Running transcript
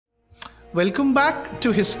Welcome back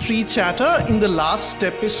to History Chatter. In the last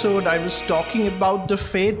episode, I was talking about the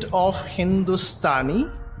fate of Hindustani,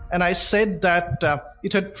 and I said that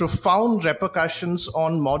it had profound repercussions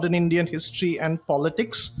on modern Indian history and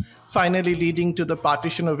politics, finally leading to the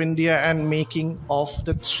partition of India and making of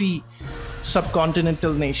the three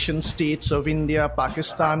subcontinental nation states of India,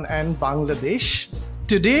 Pakistan, and Bangladesh.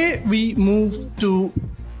 Today, we move to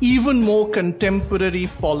even more contemporary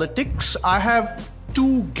politics. I have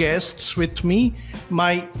two guests with me,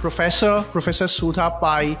 my Professor Sudha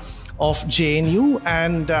Pai of JNU,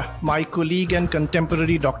 and my colleague and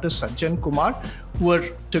contemporary Dr. Sajjan Kumar, who are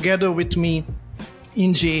together with me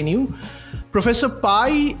in JNU. Professor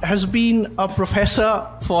Pai has been a professor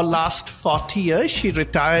for last 40 years. She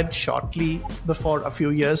retired shortly before a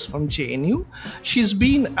few years from JNU. She's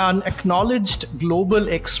been an acknowledged global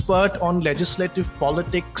expert on legislative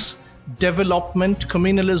politics, development,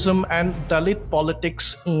 communalism, and Dalit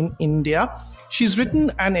politics in India. She's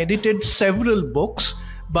written and edited several books,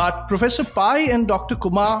 but Professor Pai and Dr.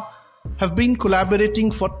 Kumar have been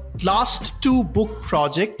collaborating for last two book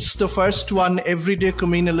projects. The first one, Everyday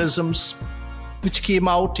Communalisms, which came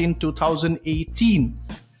out in 2018.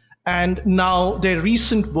 And now their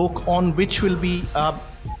recent book, on which we'll be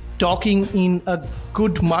talking in a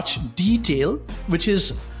good much detail, which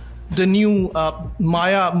is the new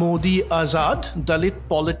Maya Modi Azad, Dalit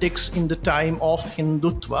Politics in the Time of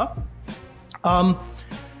Hindutva.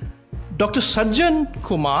 Dr. Sajjan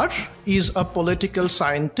Kumar is a political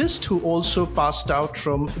scientist who also passed out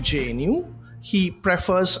from JNU. He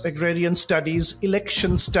prefers agrarian studies,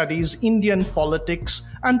 election studies, Indian politics,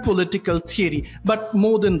 and political theory. But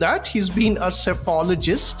more than that, he's been a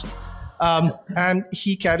psephologist, and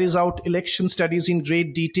he carries out election studies in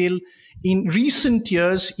great detail. In recent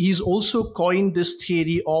years, he's also coined this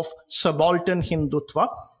theory of subaltern Hindutva,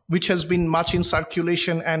 which has been much in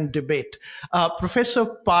circulation and debate. Professor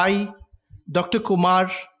Pai, Dr.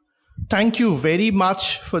 Kumar, thank you very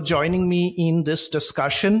much for joining me in this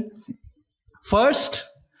discussion. First,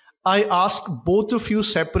 I ask both of you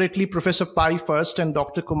separately, Professor Pai first and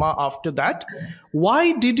Dr. Kumar after that,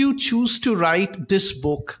 why did you choose to write this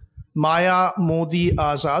book, Maya Modi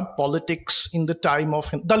Azad, Politics in the Time of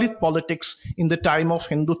Dalit Politics in the Time of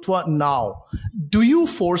Hindutva now? Did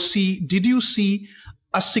you see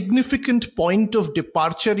a significant point of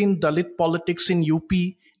departure in Dalit politics in UP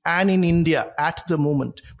and in India at the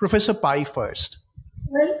moment? Professor Pai first.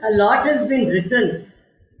 Well, a lot has been written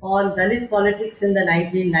on Dalit politics in the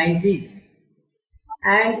 1990s.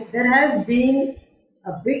 And there has been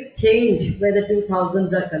a big change where the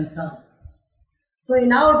 2000s are concerned. So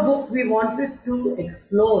in our book, we wanted to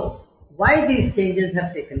explore why these changes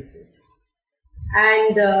have taken place.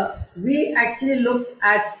 And we actually looked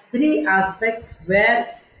at three aspects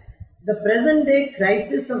where the present day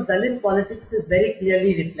crisis of Dalit politics is very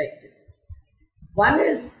clearly reflected. One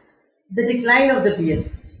is the decline of the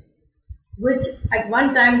BSP, which at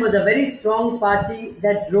one time was a very strong party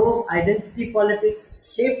that drove identity politics,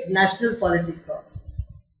 shaped national politics also.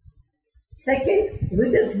 Second,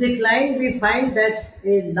 with its decline, we find that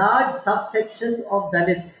a large subsection of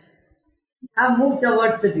Dalits have moved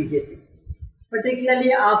towards the BJP,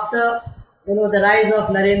 particularly after the rise of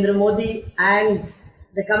Narendra Modi and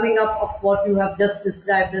the coming up of what you have just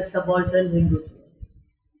described as subaltern Hindutva.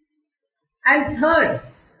 And third,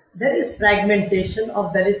 there is fragmentation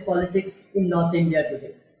of Dalit politics in North India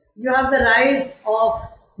today. You have the rise of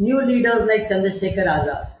new leaders like Chandrasekhar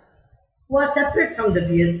Azad, who are separate from the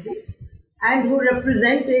BSP and who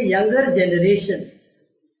represent a younger generation.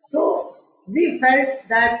 So we felt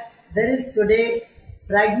that there is today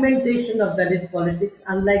fragmentation of Dalit politics,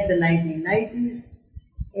 unlike the 1990s,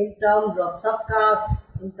 in terms of subcaste,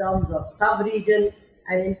 in terms of sub-region,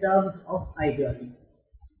 and in terms of ideology.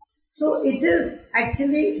 So it is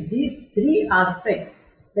actually these three aspects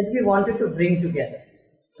that we wanted to bring together.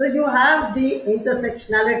 So you have the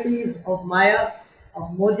intersectionalities of Maya,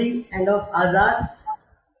 of Modi, and of Azad,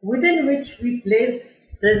 within which we place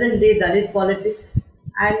present-day Dalit politics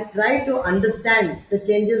and try to understand the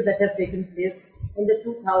changes that have taken place in the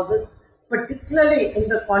 2000s, particularly in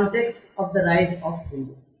the context of the rise of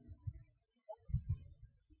Hindu.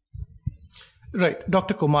 Right.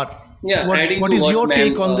 Dr. Kumar, Yeah, what is your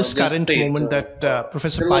take on this current moment that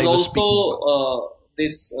Professor Pai was speaking about? There was also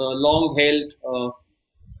this long-held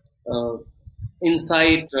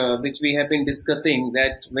insight which we have been discussing,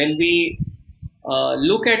 that when we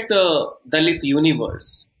look at the Dalit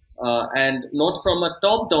universe and not from a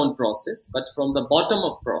top-down process but from the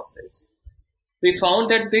bottom-up process, we found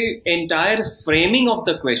that the entire framing of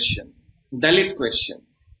the question, Dalit question,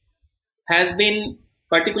 has been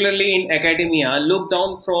particularly in academia, look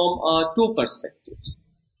down from two perspectives,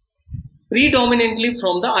 predominantly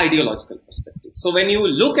from the ideological perspective. So when you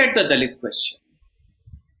look at the Dalit question,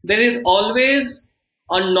 there is always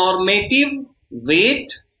a normative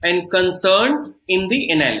weight and concern in the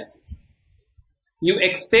analysis. You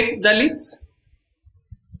expect Dalits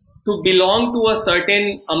to belong to a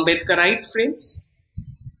certain Ambedkarite frames,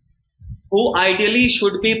 who ideally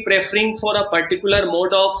should be preferring for a particular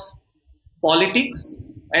mode of politics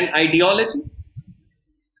and ideology.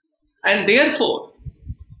 And therefore,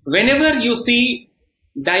 whenever you see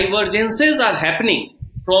divergences are happening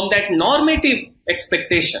from that normative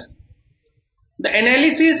expectation, the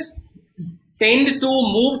analysis tend to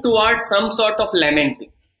move towards some sort of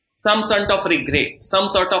lamenting, some sort of regret, some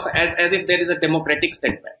sort of as if there is a democratic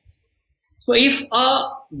setback. So if a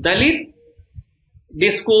Dalit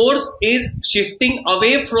discourse is shifting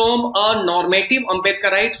away from a normative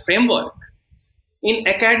Ambedkarite framework in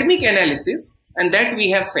academic analysis, and that we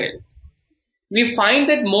have felt, we find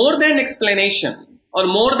that more than explanation or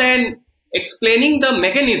more than explaining the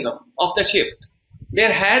mechanism of the shift,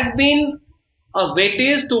 there has been a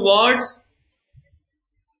weightage towards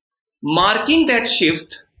marking that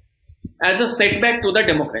shift as a setback to the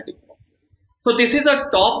democratic process. So this is a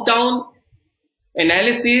top-down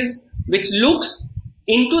analysis which looks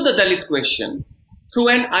into the Dalit question through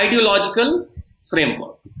an ideological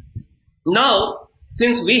framework. Now,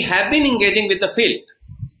 since we have been engaging with the field,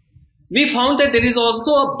 we found that there is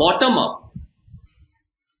also a bottom-up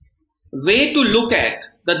way to look at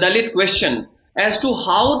the Dalit question as to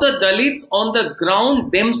how the Dalits on the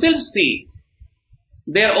ground themselves see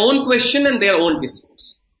their own question and their own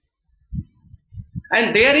discourse.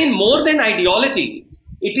 And therein, more than ideology,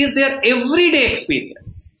 it is their everyday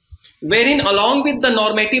experience, wherein along with the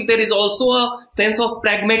normative, there is also a sense of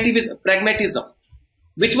pragmatism,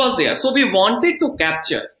 which was there. So we wanted to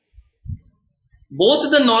capture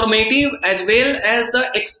both the normative as well as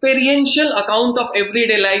the experiential account of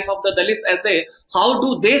everyday life of the Dalits, as how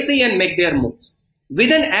do they see and make their moves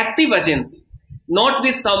with an active agency, not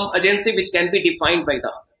with some agency which can be defined by the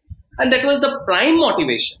other. And that was the prime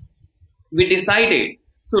motivation. We decided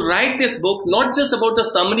to write this book, not just about the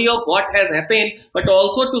summary of what has happened, but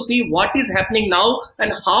also to see what is happening now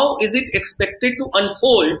and how is it expected to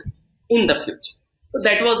unfold in the future. So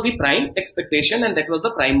that was the prime expectation, and that was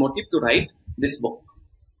the prime motive to write this book.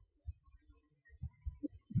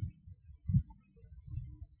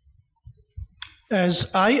 As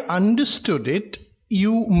I understood it,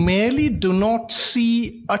 you merely do not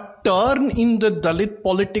see a turn in the Dalit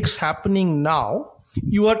politics happening now.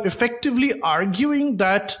 You are effectively arguing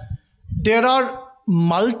that there are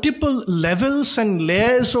multiple levels and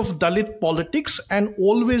layers of Dalit politics, and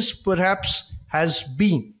always perhaps has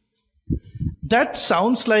been. That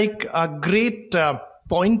sounds like a great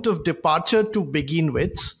point of departure to begin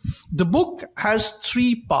with. The book has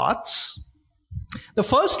 3 parts. The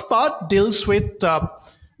first part deals with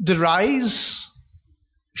the rise,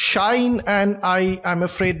 shine, and I'm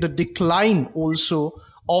afraid the decline also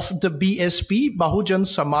of the BSP, Bahujan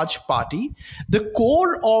Samaj Party. The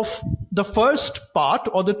core of the first part,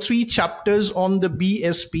 or the 3 chapters on the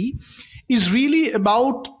BSP, is really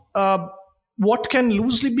about what can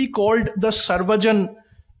loosely be called the Sarvajan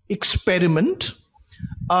experiment.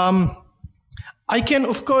 I can,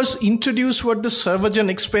 of course, introduce what the Sarvajan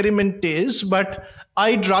experiment is, but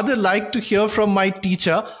I'd rather like to hear from my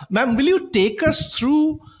teacher. Ma'am, will you take us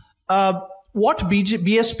through what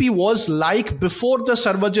BSP was like before the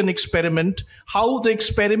Sarvajan experiment, how the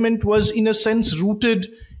experiment was in a sense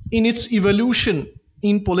rooted in its evolution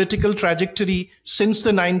in political trajectory since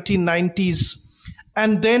the 1990s,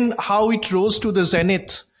 and then how it rose to the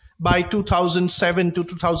zenith by 2007 to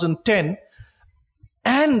 2010.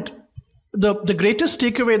 And the greatest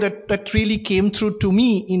takeaway that really came through to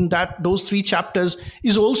me in those 3 chapters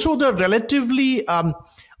is also the relatively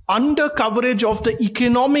under coverage of the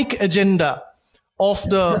economic agenda of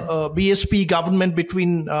the BSP government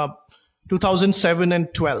between 2007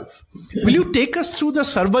 and 12. Will you take us through the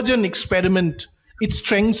Sarvajan experiment, its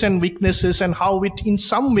strengths and weaknesses, and how it in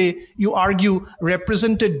some way, you argue,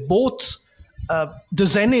 represented both the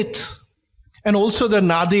zenith and also the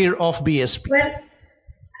nadir of BSP? Well,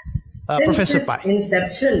 since Professor its Pai.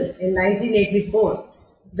 inception in 1984,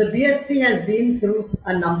 the BSP has been through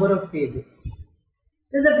a number of phases.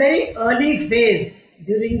 There's a very early phase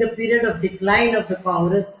during the period of decline of the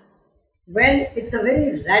Congress, when it's a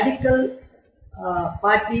very radical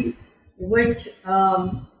party which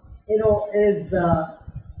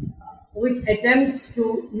which attempts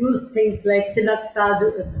to use things like tilak,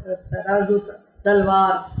 tarazu,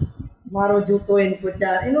 talwar, Maro Juto in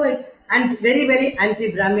Kuchar. It's very, very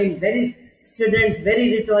anti-Brahmin, very strident,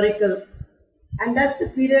 very rhetorical. And that's the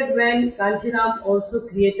period when Kanchiram also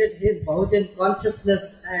created his Bahujan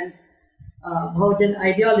consciousness and Bahujan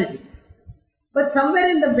ideology. But somewhere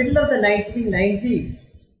in the middle of the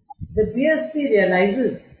 1990s, the BSP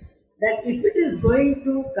realizes that if it is going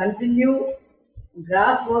to continue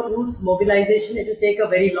grassroots mobilization, it will take a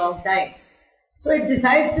very long time. So it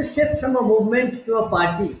decides to shift from a movement to a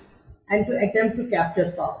party and to attempt to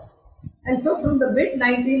capture power. And so from the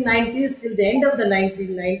mid-1990s till the end of the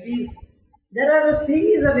 1990s, there are a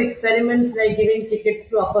series of experiments like giving tickets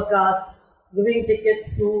to upper castes, giving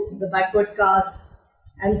tickets to the backward castes,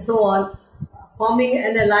 and so on, forming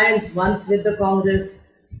an alliance once with the Congress,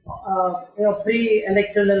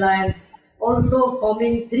 pre-electoral alliance, also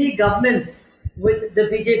forming 3 governments with the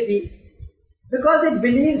BJP, because it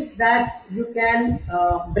believes that you can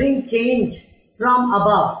bring change from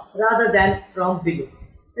above rather than from below.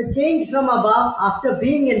 The change from above after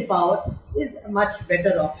being in power is a much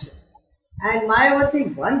better option. And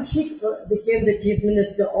Mayawati, once she became the chief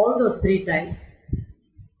minister all those 3 times,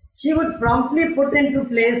 she would promptly put into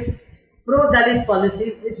place pro-Dalit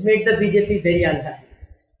policies which made the BJP very unhappy.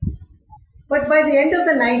 But by the end of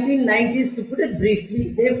the 1990s, to put it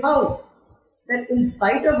briefly, they found that in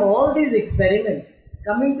spite of all these experiments,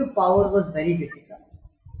 coming to power was very difficult.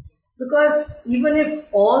 Because even if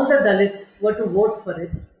all the Dalits were to vote for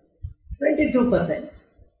it, 22%.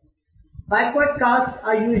 Backward castes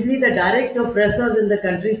are usually the direct oppressors in the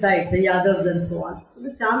countryside, the Yadavs and so on. So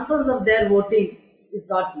the chances of their voting is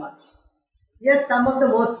not much. Yes, some of the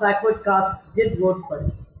most backward castes did vote for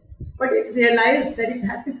it. But it realized that it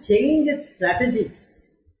had to change its strategy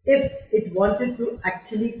if it wanted to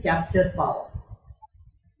actually capture power.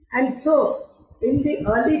 And so, in the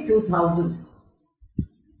early 2000s,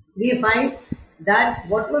 we find that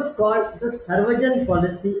what was called the Sarvajan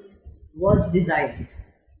policy was designed.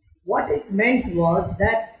 What it meant was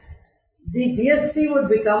that the BSP would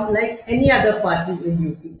become like any other party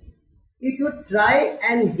in UP. It would try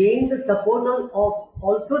and gain the support of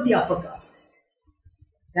also the upper caste.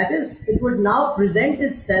 That is, it would now present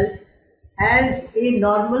itself as a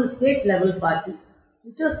normal state level party,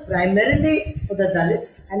 which was primarily for the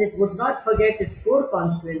Dalits, and it would not forget its core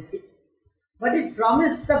constituency. But it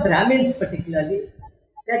promised the Brahmins particularly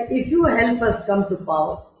that if you help us come to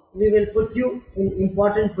power, we will put you in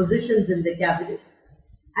important positions in the cabinet.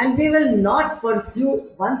 And we will not pursue,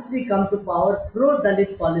 once we come to power,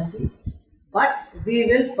 pro-Dalit policies, but we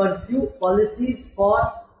will pursue policies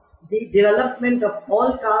for the development of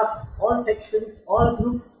all castes, all sections, all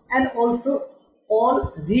groups, and also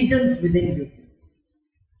all regions within UP.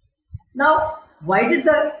 Now, why did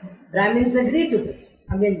the Brahmins agree to this?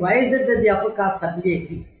 I mean, why is it that the upper caste suddenly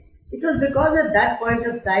agreed? It was because at that point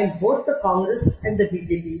of time, both the Congress and the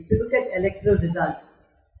BJP, if you look at electoral results,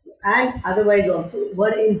 and otherwise also,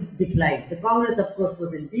 were in decline. The Congress, of course,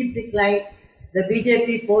 was in deep decline. The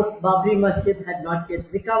BJP post-Babri Masjid had not yet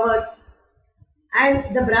recovered.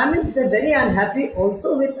 And the Brahmins were very unhappy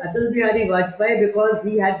also with Atal Bihari Vajpayee because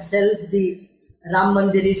he had shelved the Ram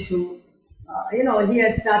Mandir issue. He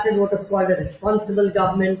had started what was called a responsible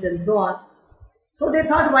government and so on. So they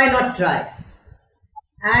thought, why not try?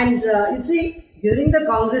 And you see, during the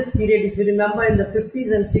Congress period, if you remember in the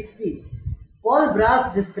 50s and 60s, Paul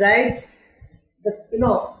Brass described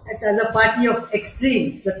it as a party of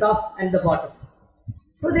extremes, the top and the bottom.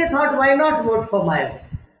 So they thought, why not vote for Mayawati?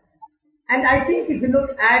 And I think if you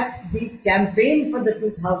look at the campaign for the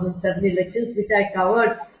 2007 elections, which I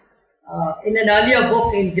covered in an earlier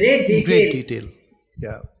book in great detail.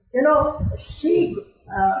 Yeah. She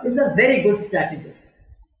is a very good strategist.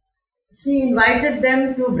 She invited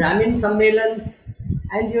them to Brahmin Sammelans,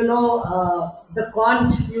 and the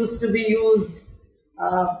conch used to be used.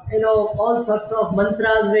 All sorts of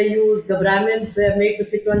mantras were used. The Brahmins were made to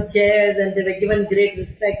sit on chairs and they were given great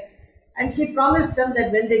respect. And she promised them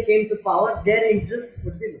that when they came to power, their interests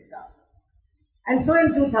would be looked after. And so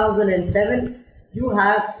in 2007, you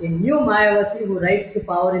have a new Mayawati who rides to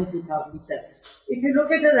power in 2007. If you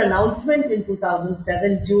look at her announcement in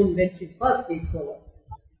 2007, June, when she first takes over,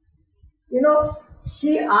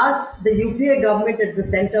 she asked the UPA government at the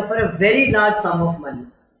center for a very large sum of money.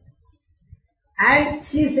 And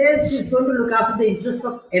she says she's going to look after the interests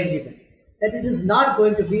of everybody. That it is not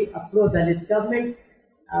going to be a pro-Dalit government,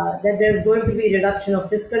 that there's going to be reduction of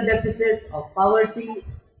fiscal deficit, of poverty,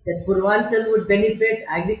 that Purvanchal would benefit,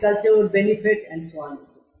 agriculture would benefit, and so on and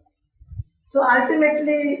so on. So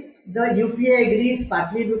ultimately, the UPA agrees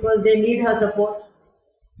partly because they need her support.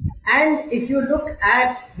 And if you look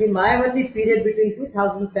at the Mayawati period between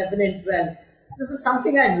 2007 and 12, This is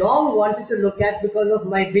something I long wanted to look at because of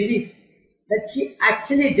my belief that she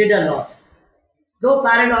actually did a lot, though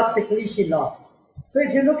paradoxically she lost. So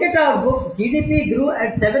if you look at our book, GDP grew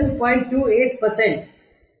at 7.28%,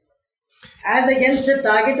 as against a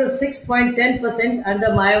target of 6.10% under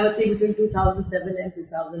Mayawati between 2007 and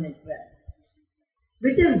 2012,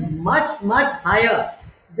 which is much, much higher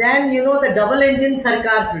than, the double-engine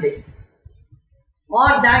Sarkar today, or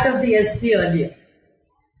that of the SP earlier.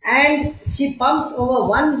 And she pumped over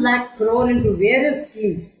 1 lakh crore into various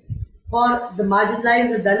schemes for the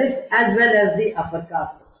marginalized, the Dalits, as well as the upper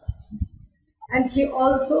castes and such. And she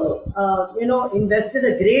also, invested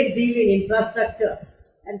a great deal in infrastructure.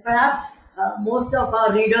 And perhaps most of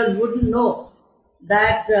our readers wouldn't know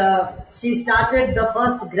that she started the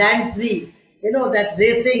first Grand Prix, that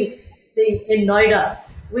racing thing in Noida,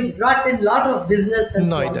 which brought in a lot of business and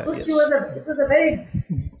Noida, so on. So yes. it was a very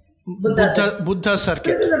Buddha circuit.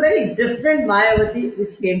 So it was a very different Mayawati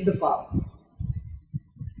which came to power.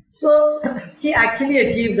 So she actually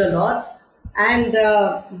achieved a lot, and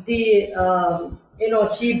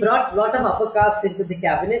she brought a lot of upper castes into the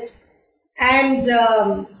cabinet, and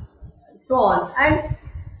so on. And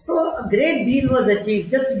so a great deal was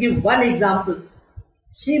achieved. Just to give one example,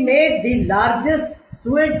 she made the largest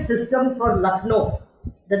sewage system for Lucknow,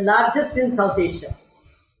 the largest in South Asia,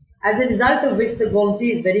 as a result of which the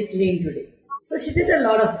Gomti is very clean today. So she did a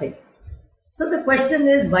lot of things. So the question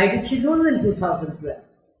is, why did she lose in 2012?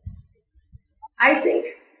 I think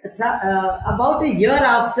about a year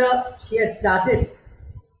after she had started,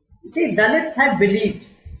 Dalits had believed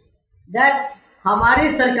that Hamari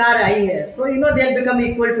Sarkar aayi hai, so they'll become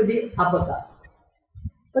equal to the upper caste.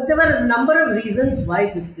 But there were a number of reasons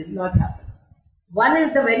why this did not happen. One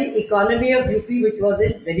is the very economy of UP, which was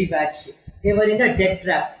in very bad shape. They were in a debt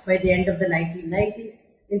trap by the end of the 1990s.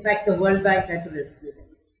 In fact, the World Bank had to rescue them.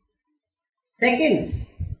 Second,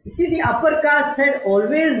 the upper caste had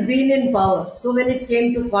always been in power. So when it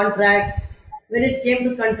came to contracts, when it came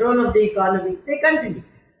to control of the economy, they continued.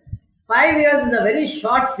 5 years is a very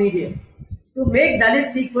short period to make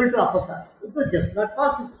Dalits equal to upper caste. It was just not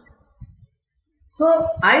possible. So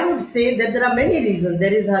I would say that there are many reasons.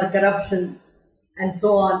 There is her corruption and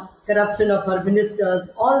so on, corruption of her ministers,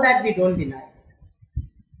 all that we don't deny.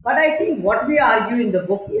 But I think what we argue in the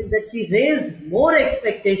book is that she raised more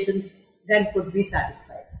expectations than could be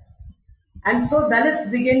satisfied. And so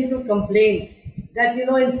Dalits begin to complain that,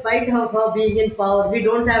 in spite of her being in power, we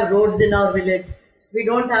don't have roads in our village, we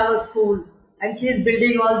don't have a school, and she is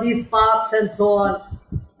building all these parks and so on,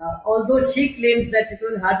 although she claims that it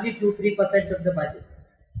was hardly 2-3% of the budget.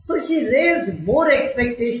 So she raised more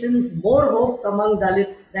expectations, more hopes among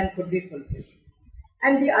Dalits than could be fulfilled.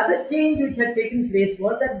 And the other change which had taken place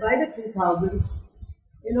was that by the 2000s,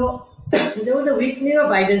 there was a weakening of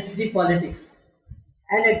identity politics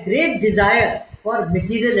and a great desire for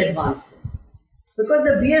material advancement, because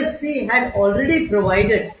the BSP had already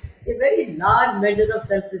provided a very large measure of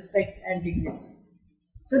self-respect and dignity.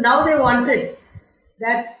 So now they wanted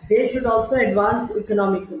that they should also advance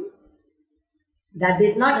economically. That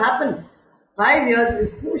did not happen. 5 years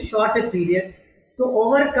is too short a period to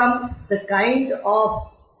overcome the kind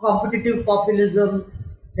of competitive populism,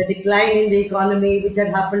 the decline in the economy which had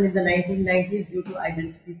happened in the 1990s due to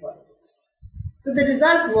identity politics. So the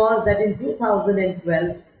result was that in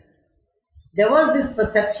 2012, there was this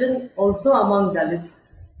perception also among Dalits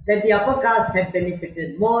that the upper caste had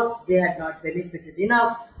benefited more, they had not benefited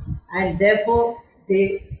enough, and therefore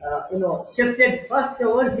they shifted first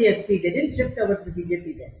towards the SP. They didn't shift towards the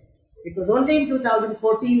BJP then. It was only in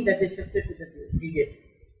 2014 that they shifted to the BJP.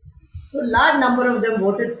 So a large number of them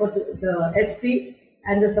voted for the SP,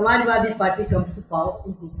 and the Samajwadi Party comes to power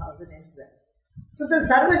in 2012. So the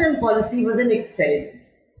Sarvajan policy was an experiment.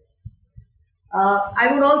 I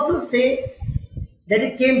would also say that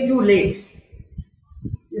it came too late.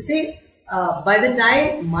 By the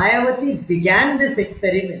time Mayawati began this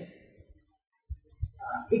experiment,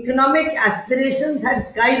 economic aspirations had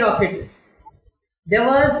skyrocketed. There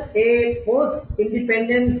was a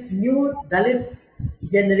post-independence new Dalit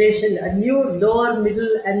generation, a new lower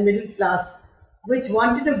middle and middle class, which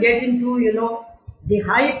wanted to get into, the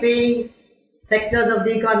high-paying sectors of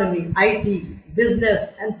the economy, IT,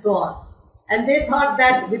 business, and so on. And they thought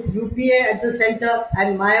that with UPA at the center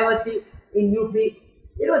and Mayawati in UP,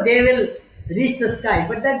 they will reach the sky.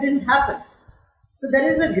 But that didn't happen. So there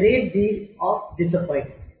is a great deal of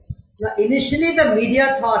disappointment. Now, initially the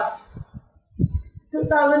media thought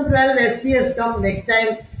 2012 SP has come, next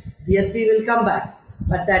time BSP will come back.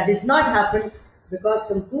 But that did not happen, because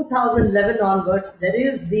from 2011 onwards, there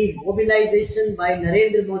is the mobilization by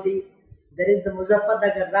Narendra Modi, there is the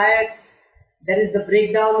Muzaffarnagar riots, there is the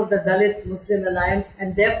breakdown of the Dalit Muslim alliance,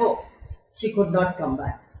 and therefore she could not come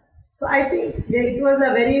back. So I think it was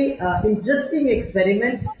a very interesting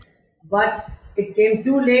experiment, but it came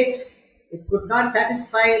too late. It could not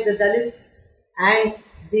satisfy the Dalits, and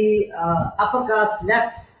the upper caste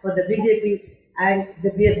left for the BJP, and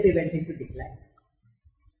the BSP went into decline.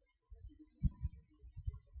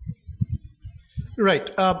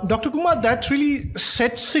 Right. Dr. Kumar, that really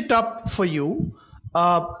sets it up for you.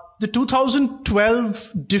 The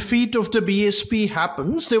 2012 defeat of the BSP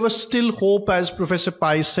happens. There was still hope, as Professor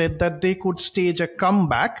Pai said, that they could stage a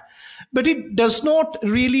comeback, but it does not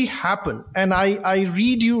really happen. And I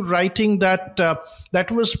read you writing that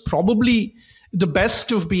that was probably the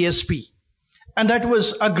best of BSP. And that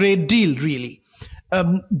was a great deal, really.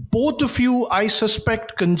 Both of you, I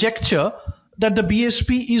suspect, conjecture that the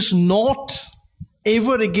BSP is not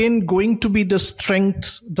ever again going to be the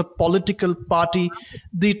strength, the political party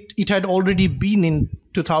that it had already been in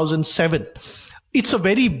 2007. It's a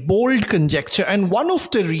very bold conjecture. And one of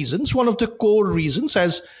the core reasons,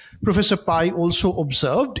 as Professor Pai also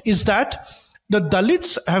observed, is that the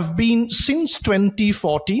Dalits have been since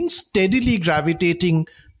 2014 steadily gravitating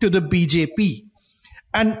to the BJP.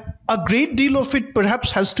 And a great deal of it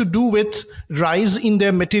perhaps has to do with rise in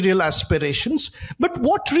their material aspirations. But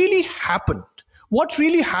what really happened? What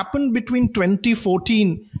really happened between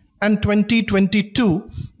 2014 and 2022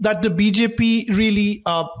 that the BJP really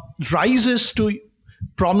rises to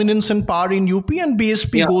prominence and power in UP, and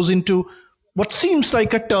BSP goes into what seems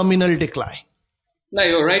like a terminal decline? No,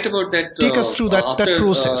 you're right about that. Take us through that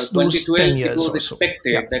process, those 10 years. It was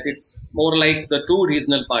expected that it's more like the two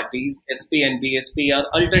regional parties, SP and BSP, are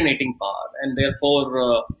alternating power, and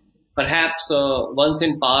therefore perhaps once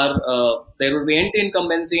in power, there will be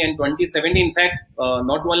anti-incumbency in 2017. In fact,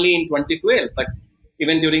 not only in 2012, but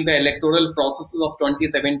even during the electoral processes of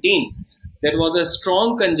 2017, there was a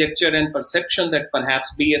strong conjecture and perception that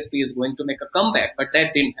perhaps BSP is going to make a comeback, but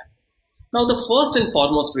that didn't happen. Now, the first and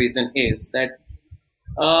foremost reason is that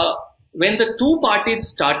when the two parties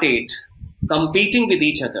started competing with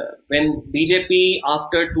each other, when BJP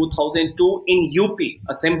after 2002 in UP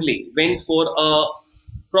Assembly went for a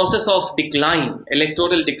process of decline,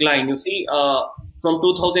 electoral decline. You see, from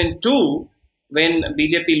 2002, when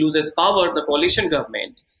BJP loses power, the coalition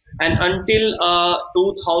government, and until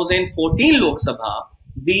 2014 Lok Sabha,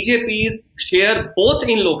 BJP's share both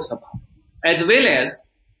in Lok Sabha as well as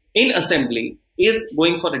in Assembly is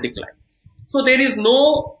going for a decline. So there is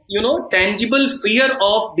no, tangible fear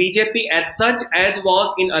of BJP as such as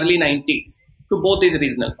was in early 90s to both these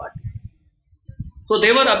regional parties. So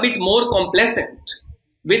they were a bit more complacent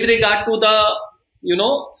with regard to the,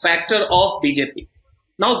 factor of BJP.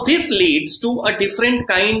 Now, this leads to a different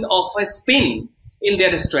kind of a spin in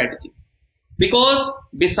their strategy. Because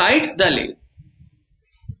besides Dalit,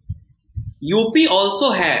 UP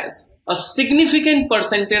also has a significant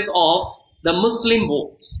percentage of the Muslim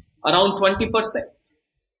votes, around 20%.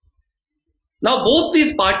 Now, both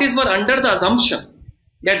these parties were under the assumption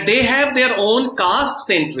that they have their own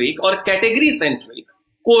caste-centric or category-centric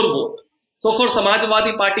core vote. So for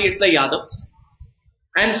Samajwadi Party, it's the Yadavs.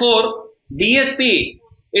 And for BSP,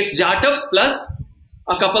 it's Jatavs plus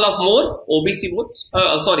a couple of more OBC votes,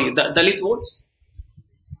 the Dalit votes.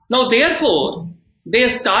 Now, therefore, they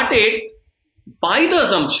started by the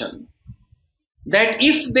assumption that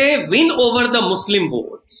if they win over the Muslim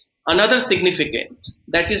votes, another significant,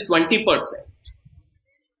 that is 20%,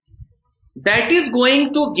 that is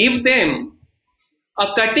going to give them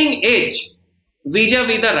a cutting edge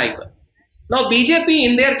vis-a-vis the rival. Now, BJP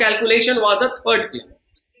in their calculation was a third claimant.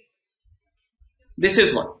 This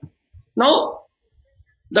is one. Now,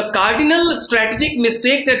 the cardinal strategic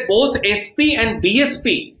mistake that both SP and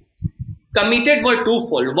BSP committed were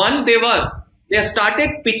twofold. One, they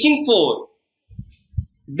started pitching for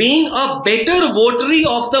being a better votary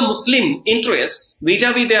of the Muslim interests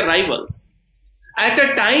vis-a-vis their rivals at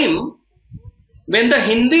a time when the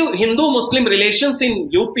Hindu-Muslim relations in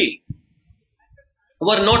UP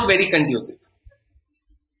were not very conducive.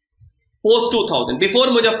 Post 2000, before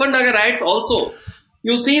Muzaffarnagar riots also,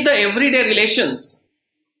 you see the everyday relations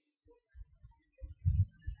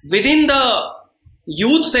within the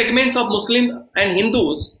youth segments of Muslim and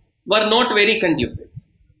Hindus were not very conducive.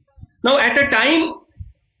 Now, at a time,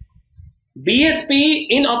 BSP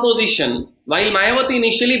in opposition, while Mayawati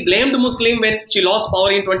initially blamed Muslim when she lost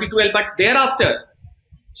power in 2012, but thereafter,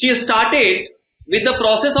 she started with the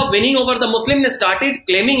process of winning over the Muslim, they started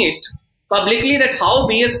claiming it publicly that how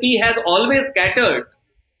BSP has always catered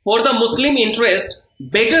for the Muslim interest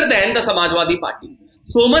better than the Samajwadi Party.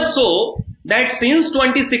 So much so that since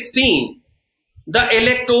 2016, the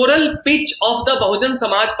electoral pitch of the Bahujan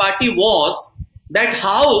Samaj Party was that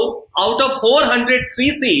how out of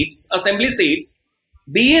 403 seats, assembly seats,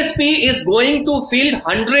 BSP is going to field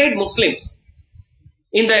 100 Muslims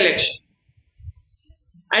in the election.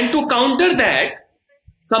 And to counter that,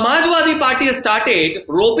 Samajwadi Party started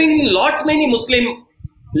roping in many Muslim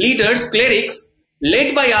leaders, clerics,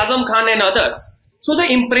 led by Azam Khan and others. So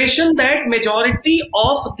the impression that majority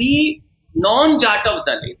of the non-Jatav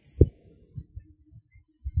Dalits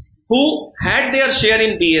who had their share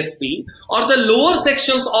in BSP or the lower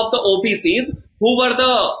sections of the OBCs who were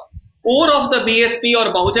the core of the BSP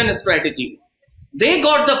or Bahujan strategy, they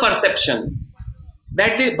got the perception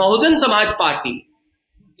that the Bahujan Samaj Party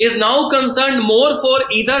is now concerned more for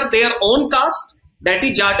either their own caste, that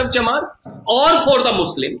is Jatav Chamar, or for the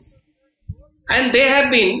Muslims. And they have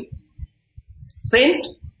been sent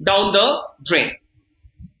down the drain.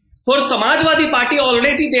 For Samajwadi Party,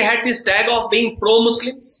 already they had this tag of being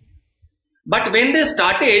pro-Muslims. But when they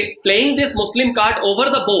started playing this Muslim card over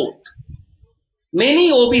the board,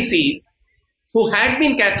 many OBCs who had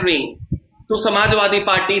been catering to Samajwadi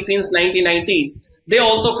Party since 1990s, they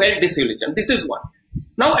also felt disillusioned. This is one.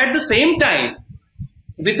 Now, at the same time,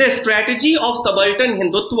 with a strategy of subaltern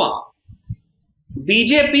Hindutva,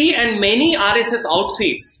 BJP and many RSS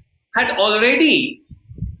outfits had already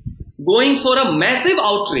going for a massive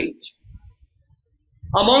outrage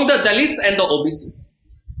among the Dalits and the OBCs.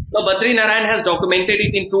 Now, Badri Narayan has documented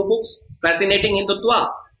it in 2 books, Fascinating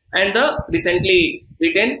Hindutva and the recently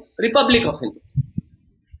written Republic of Hindutva.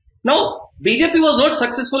 Now, BJP was not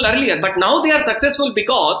successful earlier, but now they are successful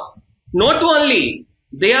because not only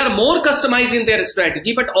they are more customized in their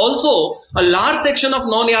strategy, but also a large section of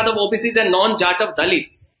non-Yadav OBCs and non-Jatav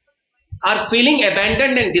Dalits are feeling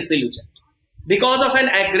abandoned and disillusioned because of an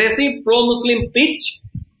aggressive pro-Muslim pitch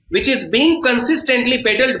which is being consistently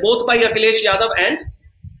peddled both by Akhilesh Yadav and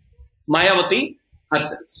Mayawati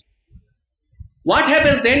herself. What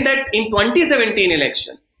happens then that in 2017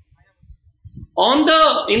 election,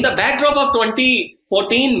 in the backdrop of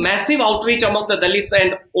 2014 massive outreach among the Dalits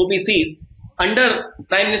and OBCs under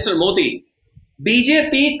Prime Minister Modi,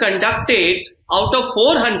 BJP conducted out of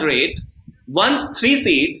 400, once 3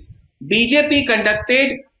 seats, BJP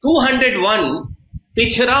conducted 201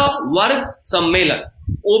 Pichra Varg Sammelan,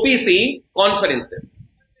 OBC conferences.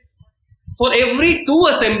 For every 2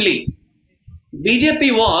 assembly,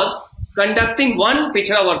 BJP was conducting 1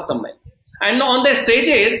 Pichra Varg Sammelan. And on the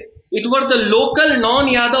stages, it were the local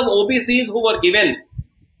non-Yadav OBCs who were given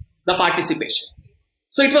the participation.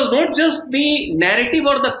 So it was not just the narrative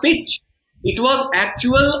or the pitch, it was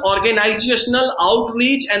actual organizational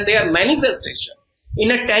outreach and their manifestation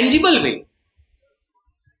in a tangible way,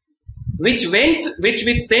 which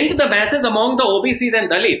sent the masses among the OBCs and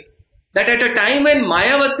Dalits that at a time when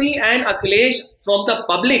Mayawati and Akhilesh from the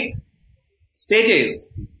public stages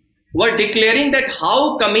were declaring that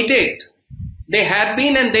how committed they have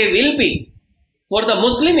been and they will be for the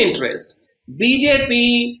Muslim interest,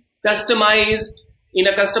 BJP customized in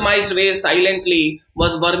a customized way silently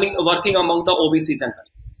was working among the OBCs and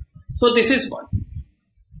Dalits. So this is one.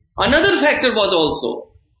 Another factor was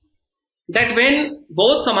also that when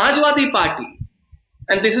both Samajwadi Party,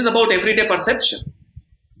 and this is about everyday perception,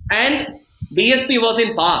 and BSP was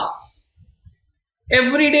in power,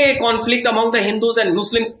 everyday conflict among the Hindus and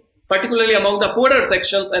Muslims, particularly among the poorer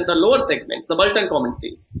sections and the lower segments, subaltern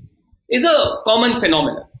communities, is a common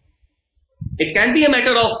phenomenon. It can be a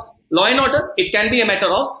matter of law and order, it can be a matter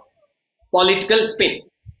of political spin.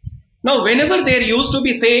 Now, whenever there used to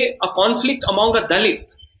be, say, a conflict among a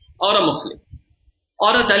Dalit or a Muslim,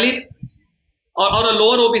 or a Dalit or a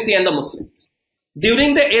lower OBC and the Muslims,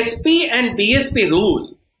 during the SP and BSP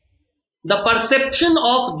rule, the perception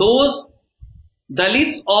of those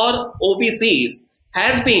Dalits or OBCs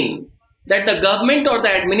has been that the government or the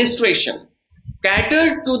administration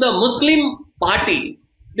catered to the Muslim party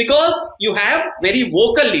because you have very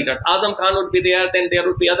vocal leaders. Azam Khan would be there, then there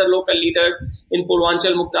would be other local leaders in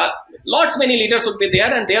Purvanchal, Mukta. Many leaders would be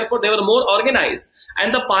there, and therefore they were more organized.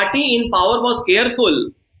 And the party in power was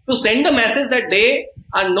careful to send a message that they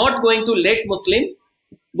are not going to let Muslim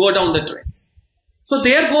go down the tracks. So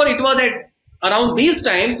therefore it was at around these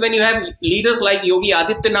times when you have leaders like Yogi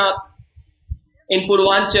Adityanath in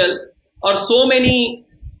Purvanchal or so many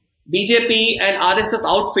BJP and RSS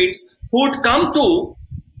outfits who would come to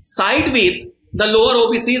side with the lower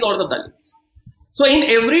OBCs or the Dalits. So in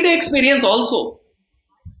everyday experience also,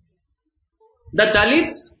 the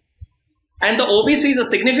Dalits and the OBCs, a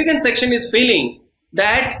significant section is feeling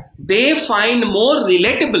that they find more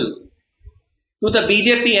relatable to the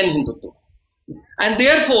BJP and Hindutva. And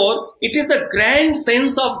therefore, it is the grand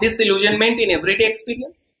sense of disillusionment in everyday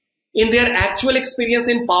experience, in their actual experience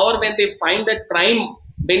in power, when they find that prime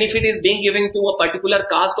benefit is being given to a particular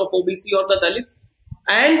caste of OBC or the Dalits,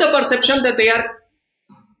 and the perception that they are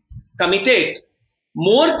committed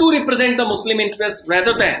more to represent the Muslim interest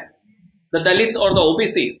rather than the Dalits or the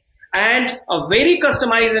OBCs, and a very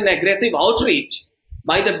customized and aggressive outreach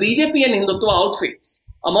by the BJP and Hindutva outfits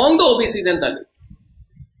among the OBCs and Dalits,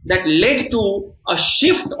 that led to a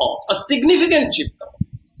significant shift of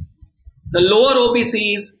the lower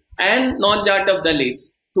OBCs and non-Jatav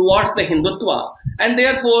Dalits towards the Hindutva. And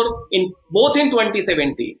therefore, both in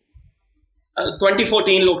 2017,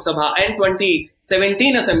 2014 Lok Sabha and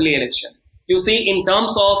 2017 Assembly election, you see, in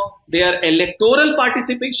terms of their electoral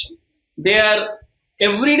participation, their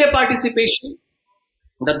everyday participation,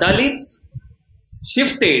 the Dalits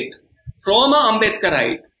shifted from a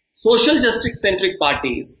Ambedkarite, social justice-centric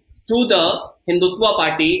parties to the Hindutva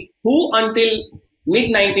party, who until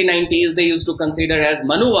mid-1990s they used to consider as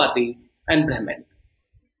Manuvadis and Brahmin.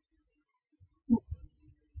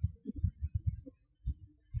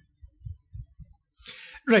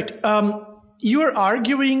 Right. You are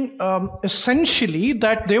arguing essentially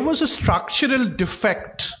that there was a structural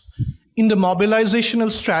defect in the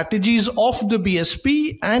mobilizational strategies of the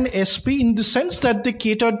BSP and SP, in the sense that they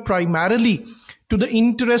catered primarily to the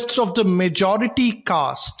interests of the majority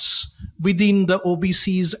castes within the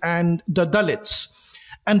OBCs and the Dalits.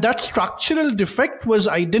 And that structural defect was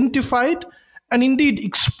identified and indeed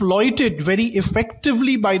exploited very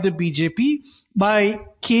effectively by the BJP by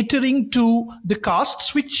catering to the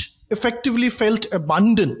castes which effectively felt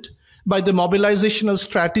abandoned by the mobilizational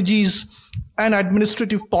strategies and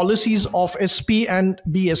administrative policies of SP and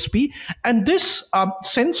BSP. And this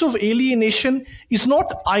sense of alienation is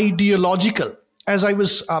not ideological, as I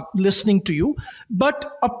was listening to you,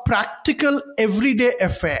 but a practical everyday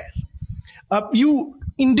affair. You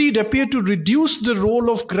indeed appear to reduce the role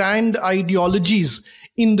of grand ideologies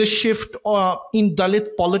in the shift in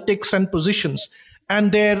Dalit politics and positions,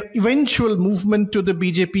 and their eventual movement to the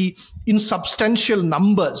BJP in substantial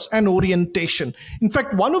numbers and orientation. In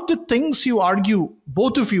fact, one of the things you argue,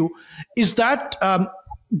 both of you, is that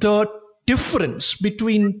the difference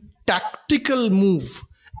between tactical move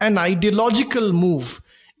and ideological move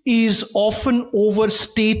is often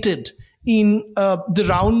overstated in the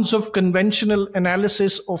rounds of conventional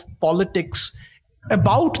analysis of politics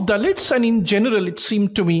about Dalits, and in general, it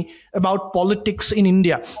seemed to me, about politics in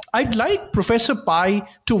India. I'd like Professor Pai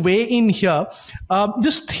to weigh in here.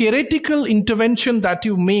 This theoretical intervention that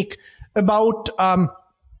you make about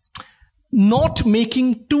not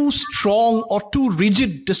making too strong or too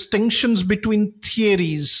rigid distinctions between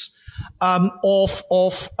theories of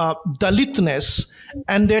Dalitness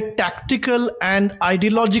and their tactical and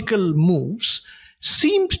ideological moves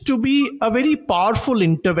seemed to be a very powerful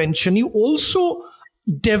intervention. You also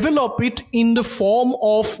develop it in the form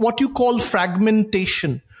of what you call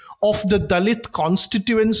fragmentation of the Dalit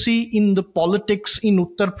constituency in the politics in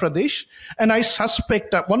Uttar Pradesh. And I suspect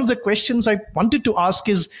that one of the questions I wanted to ask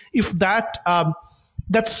is if that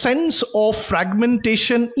sense of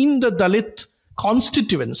fragmentation in the Dalit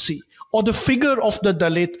constituency, or the figure of the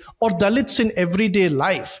Dalit, or Dalits in everyday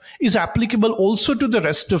life, is applicable also to the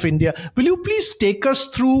rest of India. Will you please take us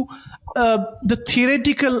through the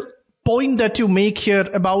theoretical point that you make here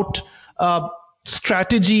about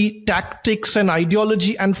strategy, tactics, and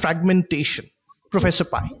ideology and fragmentation? Professor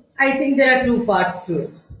Pai. I think there are two parts to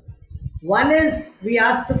it. One is, we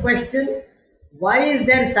ask the question, why is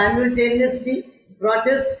there simultaneously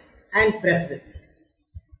protest and preference?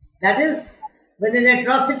 That is, when an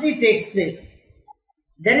atrocity takes place,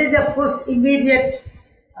 there is of course immediate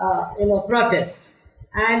protest,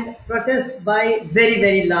 and protest by very,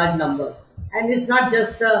 very large numbers. And it's not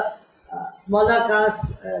just the smaller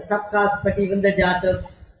caste, subcaste, but even the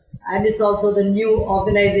Jataks, and it's also the new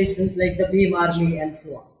organizations like the Bhim Army and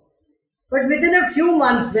so on. But within a few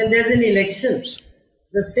months, when there's an election,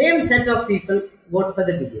 the same set of people vote for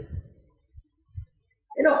the BJP.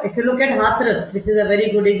 If you look at Hathras, which is a very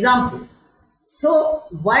good example. So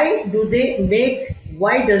why does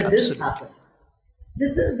this happen?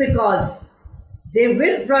 This is because they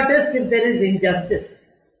will protest if there is injustice.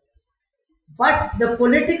 But the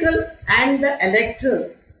political and the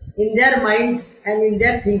electoral, in their minds and in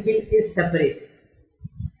their thinking, is separated.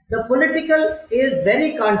 The political is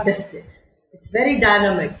very contested. It's very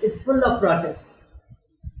dynamic. It's full of protests.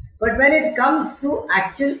 But when it comes to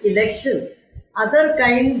actual election, other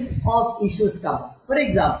kinds of issues come up. For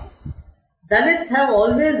example, Dalits have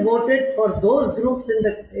always voted for those groups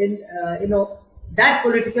in that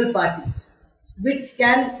political party which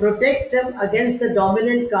can protect them against the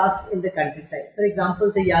dominant castes in the countryside. For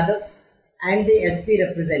example, the Yadavs and the SP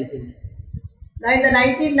representing them. Now, in the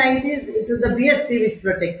 1990s, it was the BSP which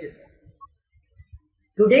protected them.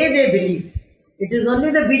 Today, they believe it is only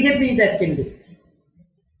the BJP that can do it.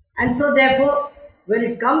 And so, therefore, when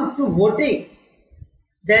it comes to voting,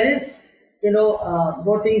 there is,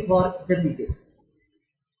 voting for the BJP.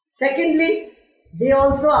 Secondly, they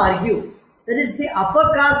also argue that it's the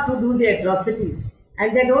upper caste who do the atrocities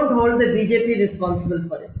and they don't hold the BJP responsible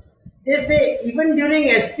for it. They say even during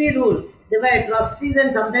SP rule, there were atrocities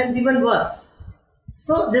and sometimes even worse.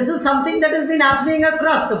 So this is something that has been happening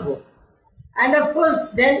across the board. And of course,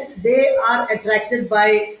 then they are attracted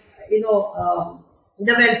by, the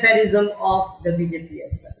welfareism of the BJP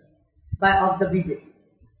itself, of the BJP.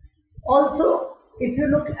 Also, if you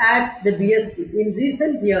look at the BSP, in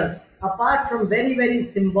recent years, apart from very, very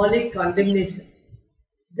symbolic condemnation,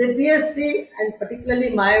 the BSP and particularly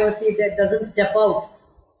Mayawati that doesn't step out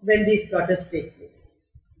when these protests take place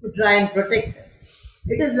to try and protect them.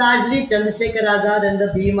 It is largely Chandrasekhar Azad and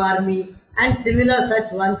the Bhim army and similar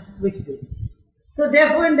such ones which do it. So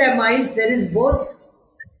therefore in their minds there is both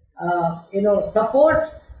support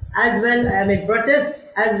as well, protest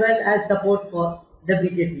as well as support for the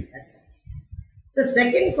BJP as such. The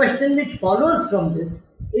second question which follows from this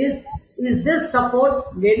is this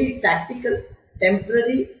support merely tactical,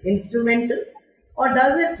 temporary, instrumental, or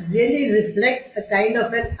does it really reflect a kind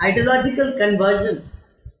of an ideological conversion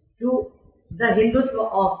to the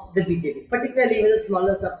Hindutva of the BJP, particularly with the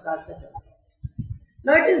smaller subcastes?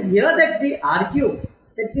 Now it is here that we argue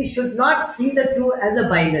that we should not see the two as a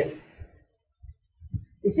binary.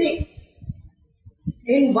 You see,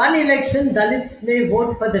 in one election, Dalits may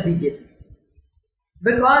vote for the BJP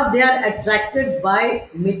because they are attracted by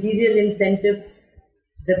material incentives.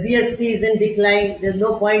 The BSP is in decline. There is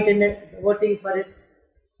no point in voting for it.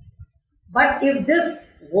 But if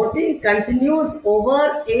this voting continues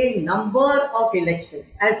over a number of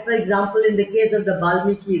elections, as for example in the case of the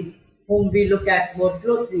Valmikis, whom we look at more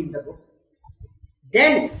closely in the book,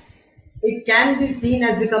 then it can be seen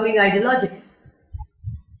as becoming ideological.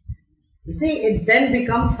 You see, it then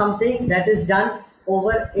becomes something that is done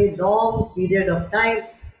over a long period of time.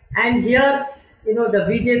 And here, the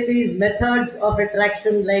BJP's methods of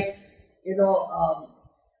attraction like,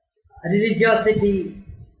 religiosity,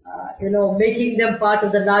 making them part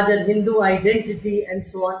of the larger Hindu identity and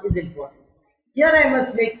so on is important. Here I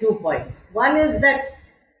must make 2 points. One is that,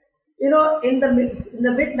 in the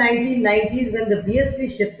mid-1990s when the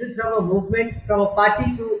BSP shifted from a movement to a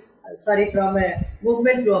party,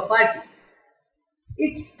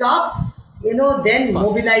 it stopped, then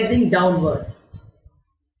mobilizing downwards.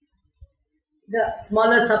 The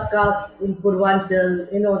smaller subcastes in Purvanchal,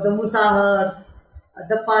 the Musahars,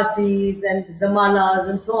 the Pasis and the Malas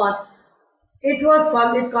and so on, it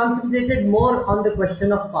concentrated more on the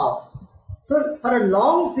question of power. So for a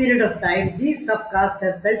long period of time, these subcastes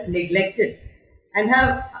have felt neglected and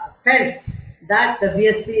have felt that the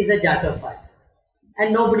BSP is a Jatav party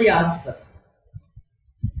and nobody asks for it.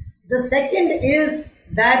 The second is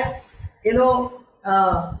that, the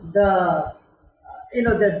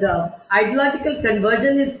ideological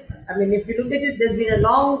conversion is, if you look at it, there's been a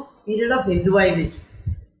long period of Hinduization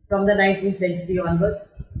from the 19th century onwards.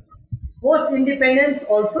 Post-independence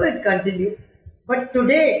also it continued, but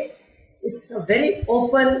today it's a very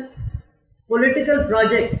open political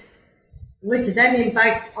project which then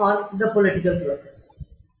impacts on the political process.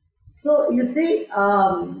 So you see,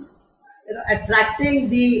 attracting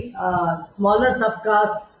the smaller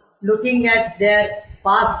subcastes, looking at their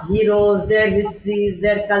past heroes, their histories,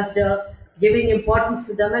 their culture, giving importance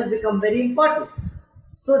to them has become very important.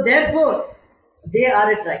 So therefore, they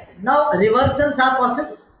are attracted. Now, reversals are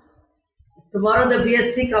possible. Tomorrow the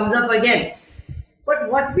BSP comes up again.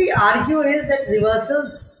 But what we argue is that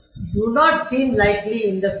reversals do not seem likely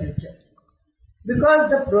in the future,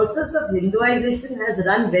 because the process of Hinduization has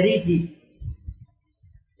run very deep.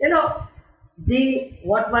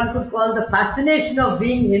 What one could call the fascination of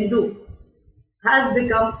being Hindu has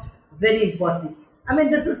become very important.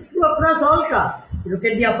 This is true across all castes. You look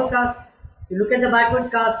at the upper castes, you look at the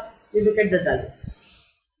backward castes, you look at the Dalits.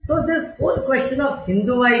 So this whole question of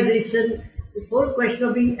Hinduization, this whole question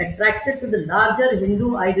of being attracted to the larger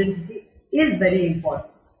Hindu identity is very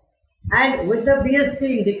important. And with the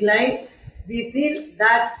BSP in decline, we feel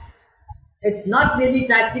that it's not merely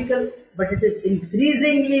tactical, but it is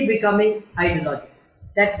increasingly becoming ideological.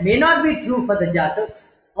 That may not be true for the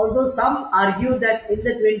Jatavs, although some argue that in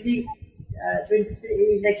the 20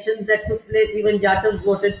 elections that took place, even Jatavs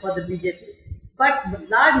voted for the BJP. But a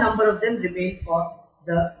large number of them remained for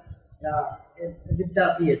the with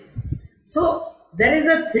the PSP. So there is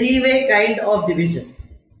a three-way kind of division.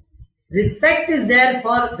 Respect is there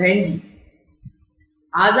for Bhenji.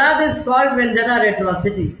 Azad is called when there are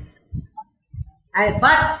atrocities.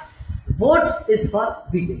 But vote is for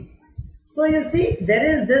BJP. So you see, there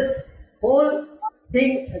is this whole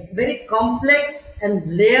thing, very complex and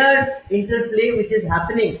layered interplay which is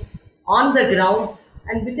happening on the ground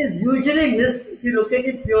and which is usually missed if you look at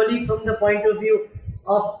it purely from the point of view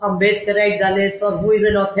of Ambedkarite Dalits, or who is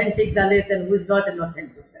an authentic Dalit and who is not an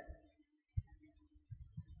authentic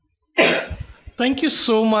Dalit. Thank you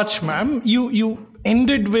so much, ma'am. You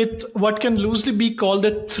ended with what can loosely be called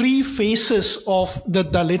the three phases of the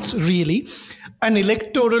Dalits, really. An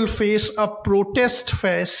electoral phase, a protest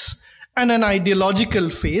phase, and an ideological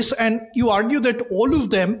phase. And you argue that all of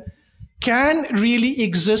them can really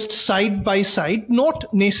exist side by side,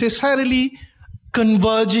 not necessarily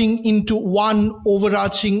converging into one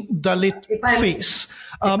overarching Dalit phase.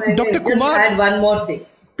 Dr. Kumar, add one more thing.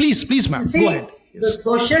 Please, ma'am, go ahead. Yes. The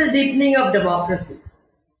social deepening of democracy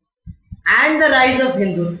and the rise of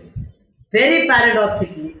Hindutva, very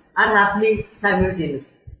paradoxically, are happening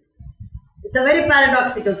simultaneously. It's a very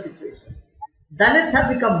paradoxical situation. Dalits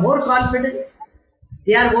have become more confident.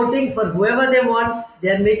 They are voting for whoever they want. They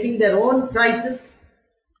are making their own choices.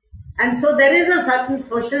 And so there is a certain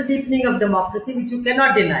social deepening of democracy which you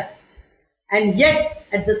cannot deny. And yet,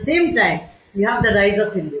 at the same time, you have the rise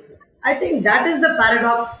of Hindutva. I think that is the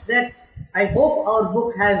paradox that I hope our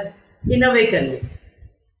book has in a way conveyed.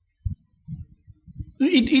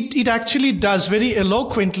 It actually does very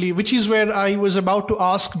eloquently, which is where I was about to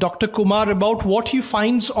ask Dr. Kumar about what he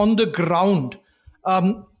finds on the ground.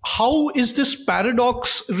 How is this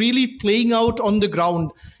paradox really playing out on the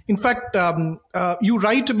ground? In fact, you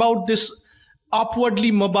write about this upwardly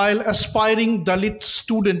mobile, aspiring Dalit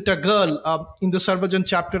student, a girl, in the Sajjan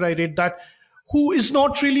chapter I read that, who is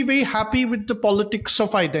not really very happy with the politics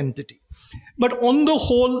of identity. But on the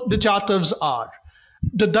whole, the Jatavs are.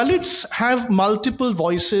 The Dalits have multiple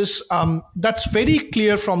voices. That's very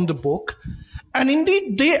clear from the book. And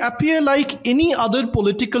indeed, they appear like any other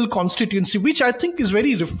political constituency, which I think is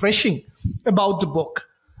very refreshing about the book.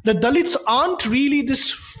 The Dalits aren't really this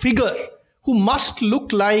figure who must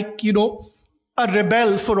look like, a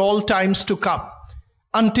rebel for all times to come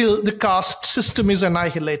until the caste system is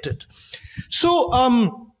annihilated. So,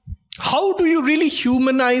 how do you really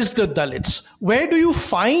humanize the Dalits? Where do you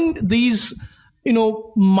find these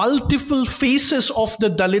multiple faces of the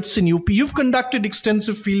Dalits in UP? You've conducted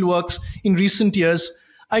extensive fieldworks in recent years.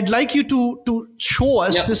 I'd like you to show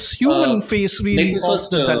us this human face really of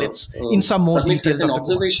the Dalits in some more detail. Certain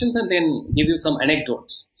observations and then give you some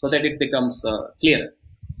anecdotes so that it becomes clearer.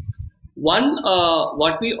 One,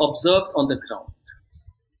 what we observed on the ground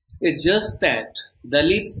is just that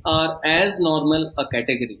Dalits are as normal a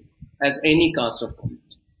category as any caste of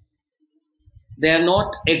community. They are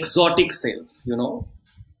not exotic self,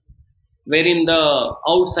 wherein the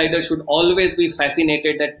outsider should always be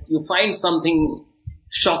fascinated that you find something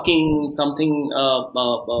shocking, something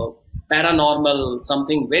paranormal,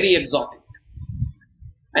 something very exotic.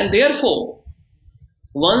 And therefore,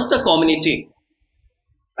 once the community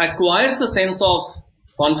acquires a sense of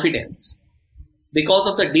confidence because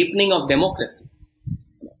of the deepening of democracy,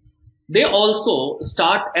 they also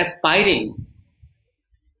start aspiring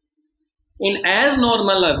in as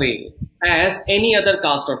normal a way as any other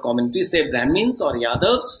caste or community, say Brahmins or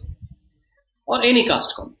Yadavs or any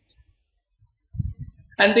caste community.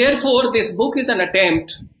 And therefore, this book is an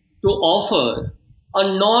attempt to offer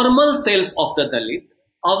a normal self of the Dalit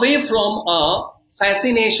away from a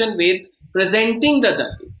fascination with presenting the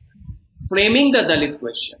Dalit, framing the Dalit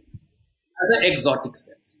question as an exotic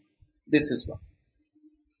self. This is one.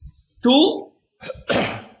 Two,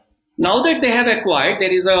 now that they have acquired,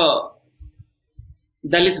 there is a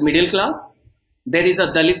Dalit middle class, there is a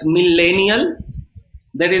Dalit millennial,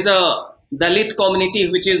 there is a Dalit community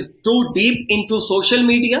which is too deep into social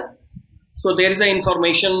media. So there is an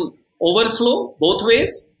information overflow both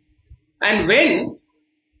ways. And when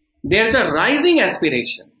there is a rising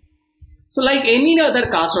aspiration, so like any other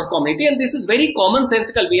caste or community, and this is very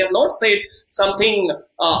commonsensical, we have not said something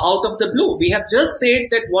out of the blue. We have just said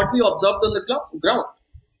that what we observed on the ground,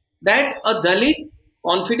 that a Dalit,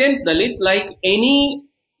 confident Dalit, like any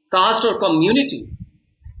caste or community,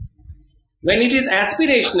 when it is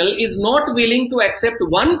aspirational, is not willing to accept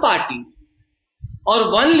one party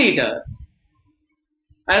or one leader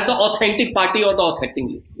as the authentic party or the authentic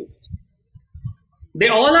leader. They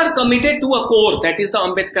all are committed to a core, that is the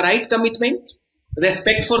Ambedkarite commitment,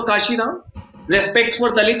 respect for Kashiram, respect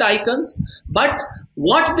for Dalit icons, but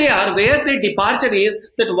what they are, where their departure is,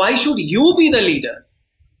 that why should you be the leader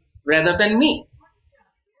rather than me,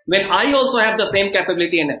 when I also have the same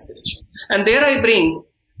capability and aspiration. And there I bring,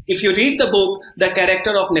 if you read the book, the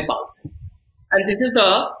character of Nepal Singh. And this is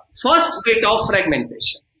the first set of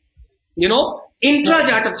fragmentation.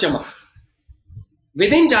 Intra-Jatav Chamar.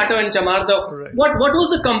 Within Jatav and Chamar, what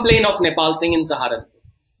was the complaint of Nepal Singh in Saharanpur?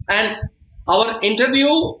 And our interview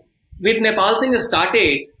with Nepal Singh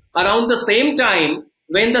started around the same time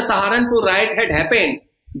when the Saharanpur riot had happened.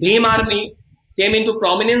 Bhim army came into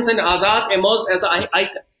prominence and Azad emerged as an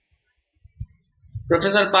icon.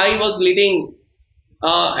 Professor Pai was leading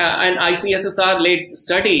an ICSSR-led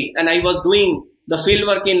study, and I was doing the field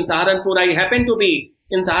work in Saharanpur. I happened to be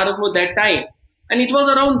in Saharanpur that time. And it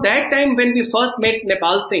was around that time when we first met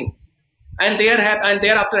Nepal Singh. And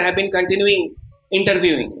thereafter have been continuing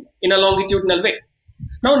interviewing in a longitudinal way.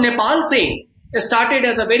 Now, Nepal Singh started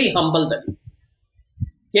as a very humble Dalit.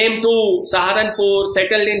 Came to Saharanpur,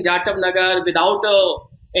 settled in Jatav Nagar without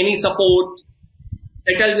any support,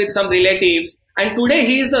 settled with some relatives. And today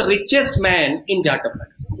he is the richest man in Jatav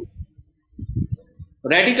Nagar.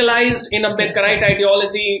 Radicalized in Ambedkarite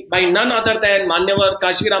ideology by none other than Manyavar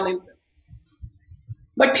Kashiram himself.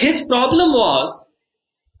 But his problem was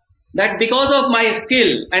that because of my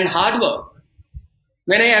skill and hard work,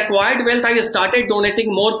 when I acquired wealth, I started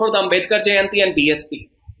donating more for the Ambedkar Jayanti and BSP.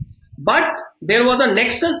 But there was a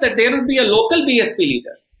nexus that there would be a local BSP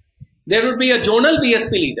leader. There would be a zonal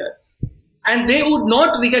BSP leader. And they would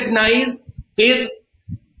not recognize his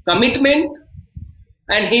commitment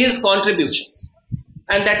and his contributions.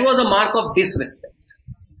 And that was a mark of disrespect.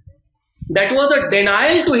 That was a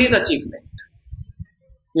denial to his achievement.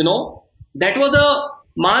 That was a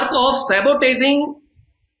mark of sabotaging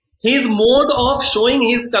his mode of showing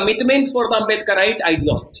his commitment for the Ambedkarite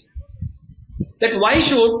ideology. That why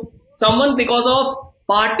should someone, because of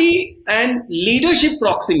party and leadership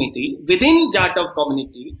proximity within Jatav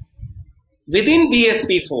community, within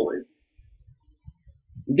BSP fold,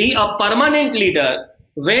 be a permanent leader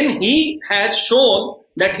when he has shown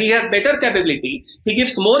that he has better capability, he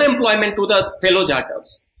gives more employment to the fellow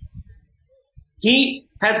Jatavs. He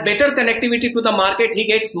has better connectivity to the market, he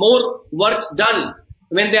gets more works done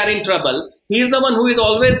when they are in trouble. He is the one who is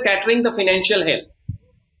always scattering the financial help.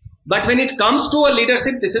 But when it comes to a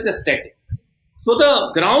leadership, this is static. So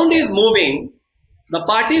the ground is moving, the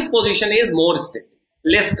party's position is more static,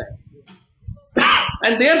 less time.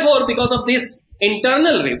 And therefore, because of this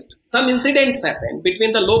internal rift, some incidents happened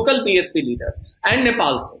between the local BSP leader and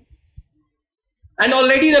Nepal Singh. And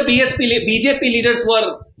already the BJP leaders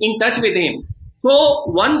were in touch with him. So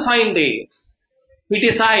one fine day, he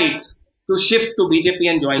decides to shift to BJP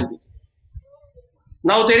and join BJP.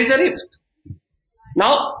 Now there is a rift.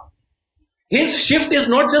 Now, his shift is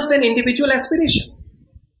not just an individual aspiration.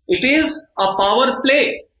 It is a power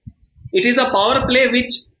play. It is a power play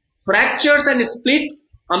which fractures and split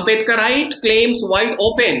Ambedkarite claims wide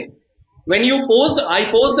open. When I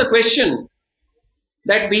pose the question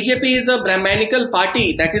that BJP is a Brahmanical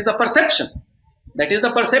party, that is the perception. That is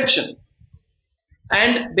the perception.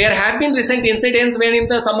 And there have been recent incidents when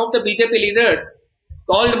some of the BJP leaders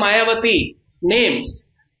called Mayawati names,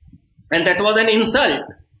 and that was an insult.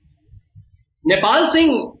 Nepal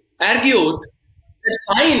Singh argued that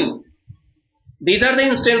fine, these are the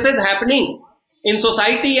instances happening in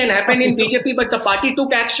society and happened in BJP, but the party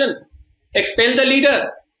took action, expelled the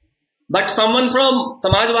leader. But someone from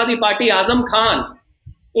Samajwadi Party, Azam Khan,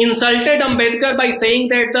 insulted Ambedkar by saying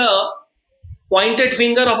that the pointed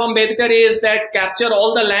finger of Ambedkar is that capture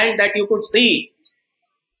all the land that you could see.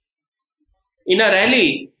 In a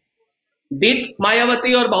rally, did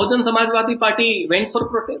Mayawati or Bahujan Samajwadi Party went for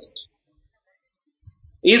protest?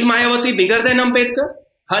 Is Mayawati bigger than Ambedkar?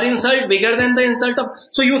 Her insult bigger than the insult of...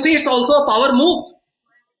 So you see, it's also a power move.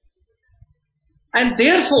 And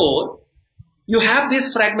therefore, you have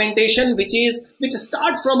this fragmentation which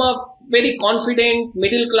starts from a very confident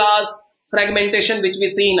middle class fragmentation which we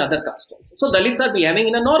see in other castes also. So Dalits are behaving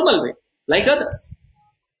in a normal way, like others.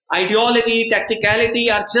 Ideology, tacticality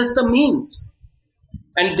are just the means.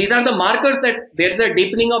 And these are the markers that there is a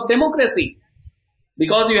deepening of democracy.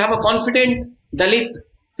 Because you have a confident Dalit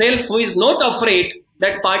self who is not afraid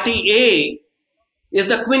that party A is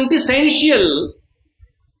the quintessential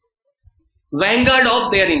vanguard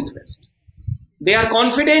of their interest. They are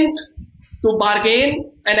confident to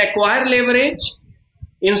bargain and acquire leverage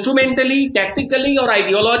instrumentally, tactically or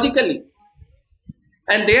ideologically,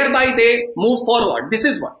 and thereby they move forward. This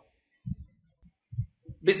is one.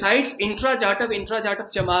 Besides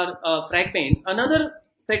intra-Jatav Chamar fragments, another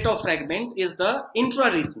set of fragment is the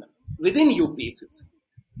intra-regional within UP.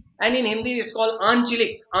 and in Hindi it's called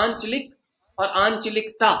Anchalik or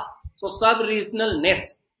Anchalikta. So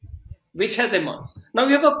sub-regionalness, which has emerged. Now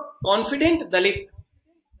you have a confident Dalit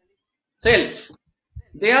self.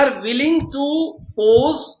 They are willing to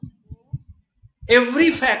pose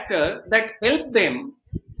every factor that help them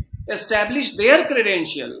establish their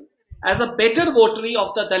credential as a better votary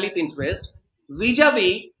of the Dalit interest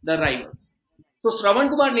vis-a-vis the rivals. So Shravan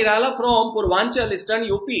Kumar Nirala from Purvanchal,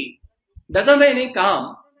 Eastern UP, doesn't have any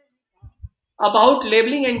calm about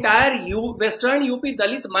labeling entire Western UP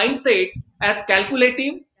Dalit mindset as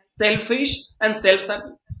calculative, selfish and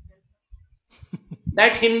self-serving.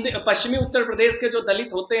 That पश्चिमी उत्तर प्रदेश के जो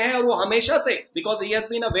दलित होते हैं और वो हमेशा से, because he has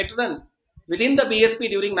been a veteran within the BSP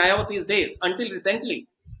during Mayawati's days until recently,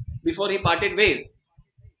 before he parted ways,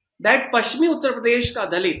 that पश्चिमी उत्तर प्रदेश का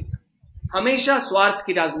दलित हमेशा स्वार्थ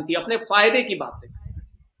की राजनीति, अपने फायदे की बातें,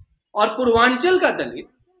 और पूर्वांचल का दलित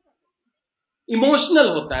इमोशनल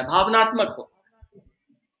होता है, भावनात्मक होता है.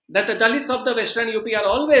 That the Dalits of the Western UP are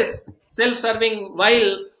always self-serving,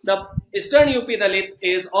 while the Eastern UP Dalit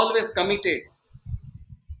is always committed,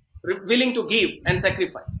 willing to give and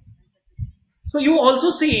sacrifice. So you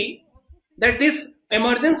also see that this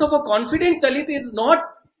emergence of a confident Dalit is not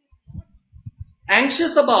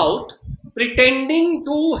anxious about pretending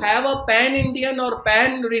to have a pan-Indian or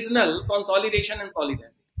pan-regional consolidation and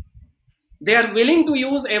solidarity. They are willing to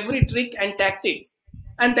use every trick and tactics,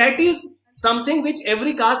 and that is something which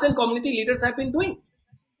every caste and community leaders have been doing.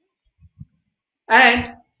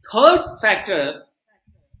 And third factor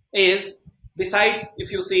is, besides,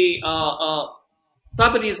 if you see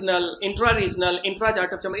sub-regional, intra-regional,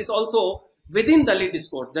 intra-Jatav Chamar, is also within Dalit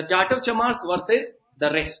discourse, the Jatav Chamars versus the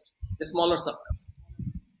rest, the smaller subclasses.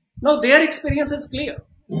 Now their experience is clear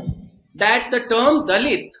that the term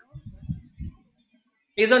Dalit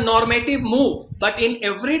is a normative move, but in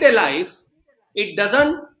everyday life, it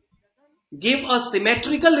doesn't give a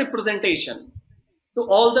symmetrical representation to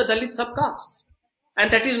all the Dalit subcastes.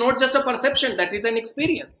 And that is not just a perception, that is an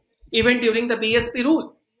experience. Even during the BSP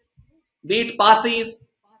rule, be it Pasis,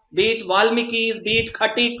 be it Valmikis, be it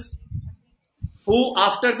Khatiks, who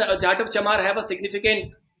after the Jatav Chamar have a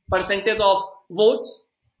significant percentage of votes,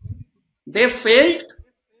 they felt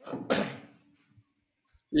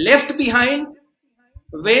left behind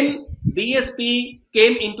when BSP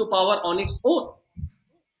came into power on its own.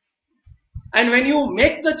 And when you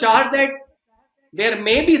make the charge that there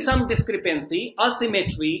may be some discrepancy,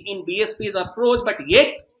 asymmetry in BSP's approach, but yet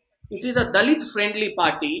it is a Dalit-friendly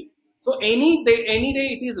party, so any day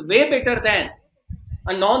it is way better than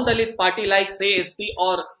a non-Dalit party like, say, SP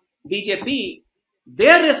or BJP,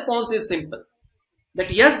 their response is simple. That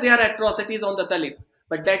yes, there are atrocities on the Dalits,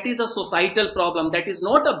 but that is a societal problem. That is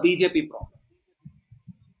not a BJP problem.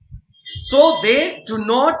 So they do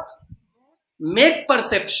not make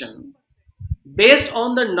perception based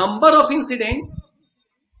on the number of incidents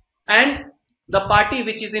and the party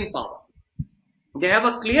which is in power. They have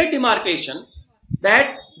a clear demarcation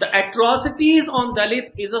that the atrocities on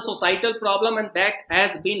Dalits is a societal problem, and that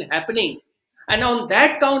has been happening. And on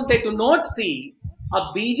that count, they do not see a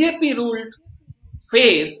BJP ruled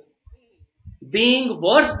phase being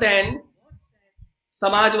worse than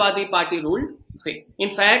Samajwadi party ruled phase.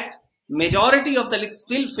 In fact, majority of Dalits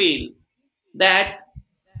still feel that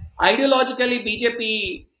ideologically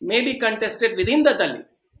BJP may be contested within the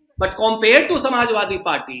Dalits, but compared to Samajwadi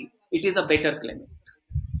party, it is a better claimant.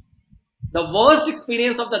 The worst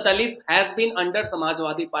experience of the Dalits has been under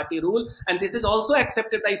Samajwadi party rule, and this is also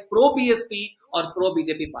accepted by pro-BSP or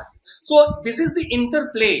pro-BJP party. So this is the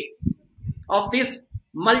interplay of these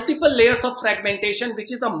multiple layers of fragmentation,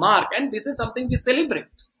 which is a mark, and this is something we celebrate.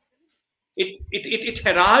 It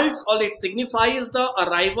heralds or it signifies the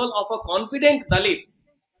arrival of a confident Dalits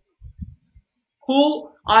who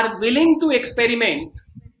are willing to experiment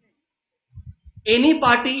any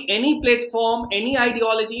party, any platform, any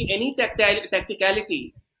ideology, any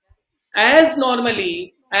tacticality as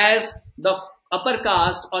normally as the upper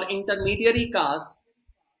caste or intermediary caste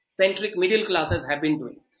centric middle classes have been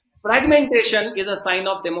doing. Fragmentation is a sign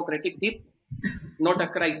of democratic dip, not a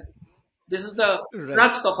crisis. This is the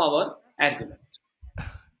crux of our argument.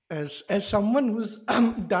 As someone who's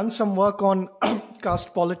done some work on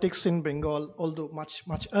caste politics in Bengal, although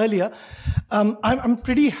much earlier, I'm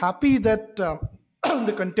pretty happy that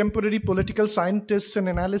the contemporary political scientists and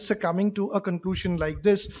analysts are coming to a conclusion like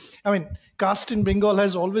this. I mean, caste in Bengal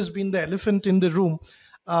has always been the elephant in the room,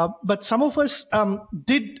 but some of us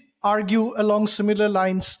did argue along similar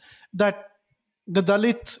lines that the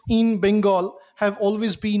Dalit in Bengal have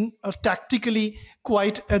always been tactically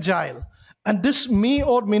quite agile. And this may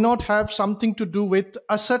or may not have something to do with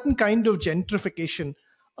a certain kind of gentrification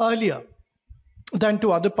earlier than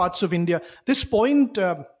to other parts of India. This point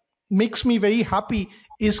makes me very happy,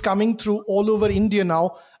 is coming through all over India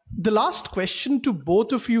now. The last question to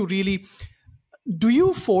both of you really, do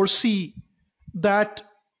you foresee that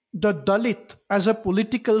the Dalit as a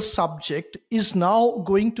political subject is now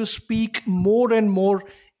going to speak more and more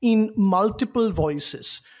in multiple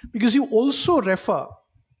voices? Because you also refer,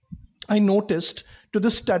 I noticed, to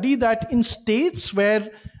the study that in states where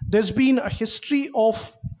there's been a history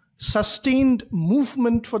of sustained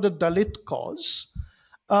movement for the Dalit cause,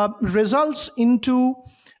 results into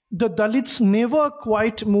the Dalits never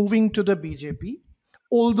quite moving to the BJP,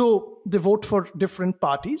 although they vote for different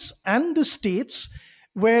parties, and the states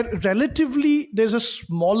where relatively there's a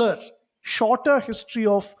smaller, shorter history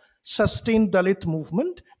of sustained Dalit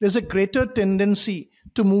movement, there's a greater tendency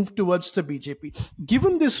to move towards the BJP.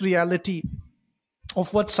 Given this reality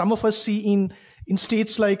of what some of us see in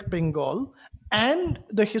states like Bengal and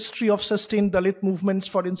the history of sustained Dalit movements,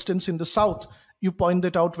 for instance, in the South, you point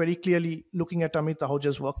that out very clearly looking at Amit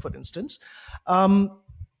Ahuja's work, for instance.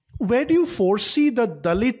 Where do you foresee the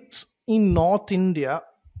Dalits in North India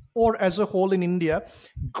or as a whole in India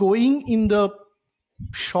going in the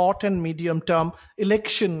short and medium term?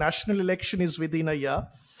 National election is within a year.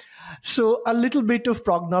 So a little bit of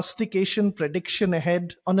prognostication, prediction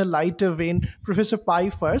ahead on a lighter vein. Professor Pai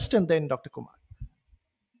first and then Dr. Kumar.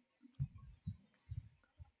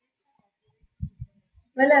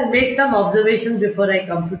 Well, I'll make some observations before I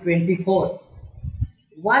come to 24.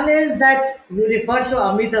 One is that you referred to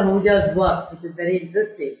Amit Ahuja's work, which is very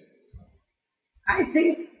interesting. I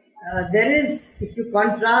think there is, if you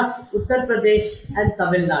contrast Uttar Pradesh and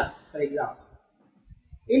Tamil Nadu, for example.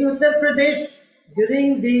 In Uttar Pradesh,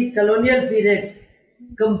 during the colonial period,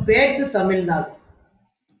 compared to Tamil Nadu,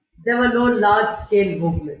 there were no large-scale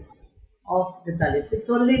movements of the Dalits. It's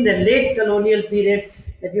only in the late colonial period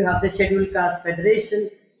that you have the Scheduled Caste Federation.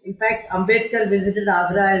 In fact, Ambedkar visited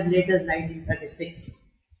Agra as late as 1936.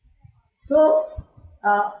 So,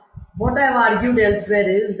 what I have argued elsewhere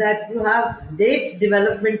is that you have late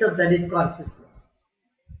development of Dalit consciousness.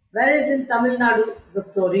 Whereas in Tamil Nadu, the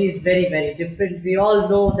story is very, very different. We all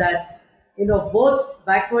know that, both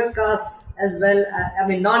backward caste as well,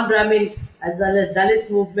 non-Brahmin as well as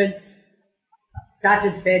Dalit movements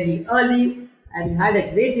started fairly early and had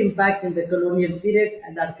a great impact in the colonial period,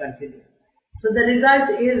 and that continued. So the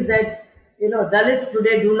result is that, Dalits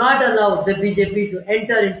today do not allow the BJP to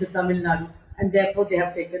enter into Tamil Nadu, and therefore they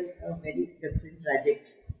have taken a very different trajectory.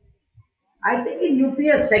 I think in UP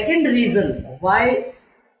a second reason why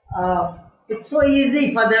it's so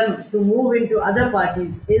easy for them to move into other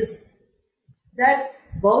parties is that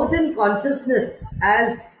Bahujan consciousness,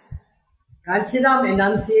 as Kanchiram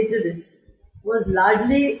enunciated it, was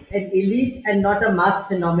largely an elite and not a mass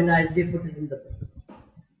phenomena, as we put it in the book.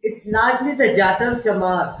 It's largely the Jatav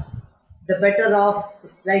Chamars, the better off, the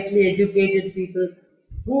slightly educated people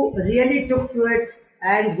who really took to it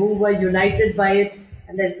and who were united by it.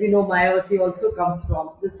 And as we know, Mayawati also comes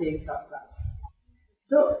from the same subcaste.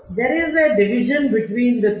 So there is a division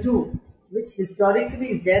between the two, which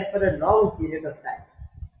historically is there for a long period of time.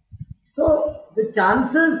 So the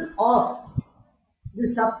chances of the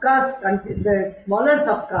subcaste, the smaller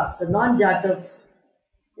subcaste, the non-Jatavs,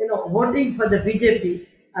 voting for the BJP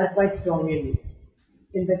are quite strong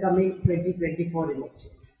in the coming 2024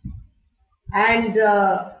 elections. And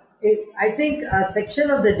I think a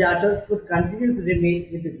section of the Jatavs would continue to remain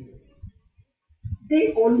with the BSP.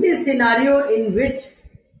 The only scenario in which,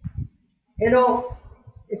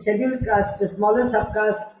 the scheduled caste, the smaller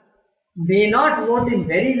subcaste, may not vote in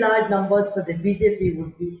very large numbers for the BJP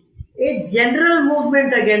would be a general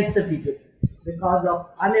movement against the BJP because of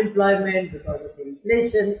unemployment, because of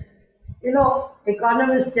inflation.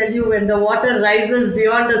 Economists tell you when the water rises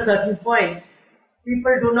beyond a certain point,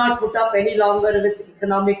 people do not put up any longer with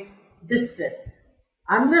economic distress.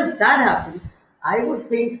 Unless that happens, I would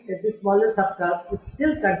think that the smaller subcaste would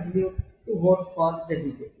still continue to vote for the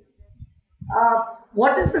BJP.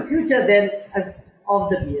 What is the future then of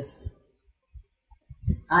the BSP?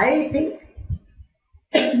 I think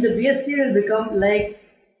the BSP will become like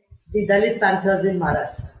the Dalit Panthers in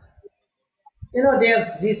Maharashtra. They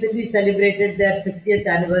have recently celebrated their 50th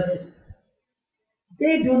anniversary.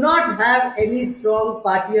 They do not have any strong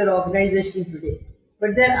party or organization today,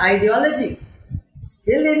 but their ideology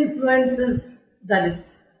still influences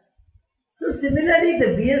Dalits. So similarly,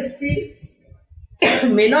 the BSP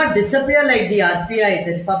may not disappear like the RPI,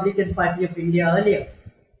 the Republican Party of India earlier.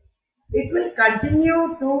 It will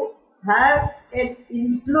continue to have an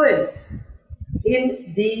influence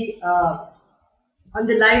in the on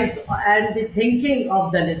the lives and the thinking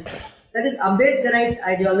of Dalits. That is, Ambedkarite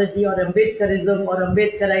ideology or Ambedkarism or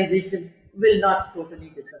Ambedkarization will not totally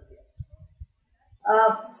disappear.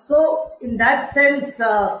 So, in that sense,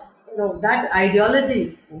 that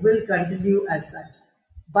ideology will continue as such.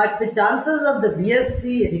 But the chances of the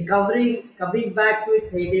BSP recovering, coming back to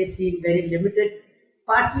its heyday seem very limited,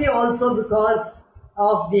 partly also because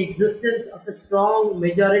of the existence of a strong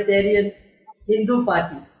majoritarian Hindu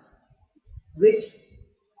party, which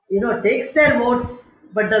takes their votes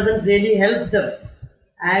but doesn't really help them,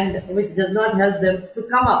 and which does not help them to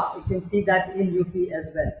come up. You can see that in UP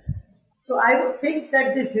as well. So I would think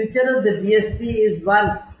that the future of the BSP is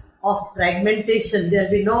one of fragmentation. There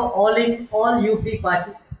will be no all UP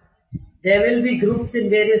party. There will be groups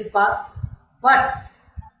in various parts, but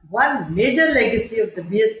one major legacy of the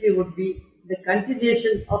BSP would be the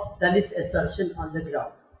continuation of Dalit assertion on the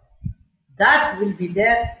ground. That will be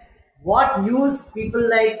there. What use people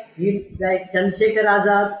like Chandrasekhar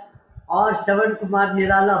Azad or Sajjan Kumar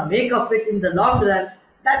Nirala make of it in the long run,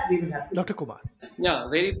 that we will have to Dr. Kumar. Yeah,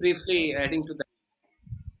 very briefly adding to that.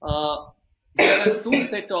 There are two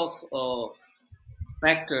set of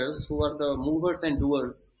factors who are the movers and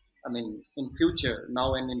doers, in future,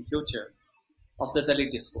 now and in future, of the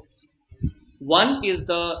Dalit discourse. One is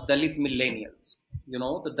the Dalit millennials,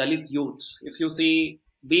 the Dalit youths. If you see,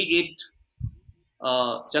 be it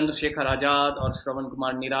Chandrasekhar Azad or Shravan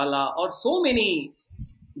Kumar Nirala or so many,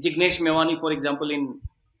 Jignesh Mewani, for example, in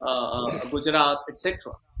Gujarat,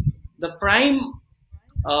 etc. The prime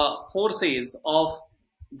forces of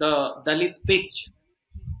the Dalit pitch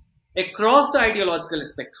across the ideological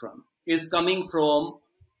spectrum is coming from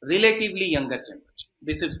relatively younger generation.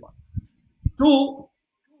 This is one. Two,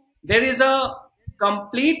 there is a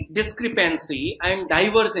complete discrepancy and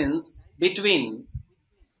divergence between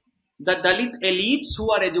the Dalit elites who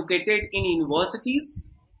are educated in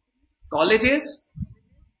universities, colleges,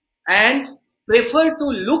 and prefer to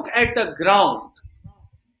look at the ground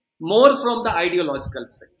more from the ideological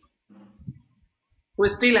frame, who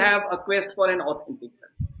still have a quest for an authentic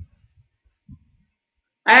Dalit.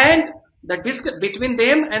 And the between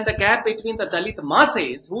them and the gap between the Dalit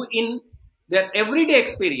masses who in their everyday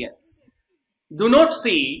experience do not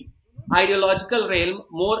see ideological realm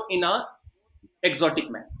more in a exotic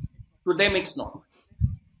manner. To them it's not.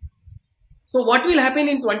 So what will happen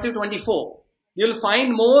in 2024? You'll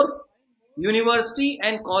find more university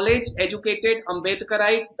and college educated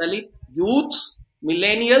Ambedkarite Dalit youths,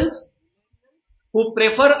 millennials, who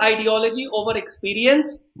prefer ideology over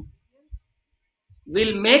experience,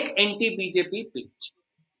 will make anti-BJP pitch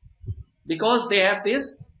because they have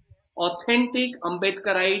this authentic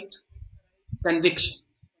Ambedkarite conviction.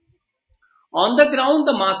 On the ground,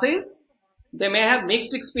 the masses, they may have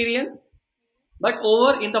mixed experience, but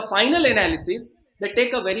over in the final analysis, they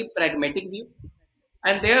take a very pragmatic view,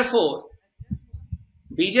 and therefore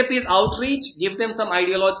BJP's outreach give them some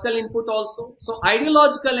ideological input also. So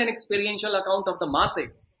ideological and experiential account of the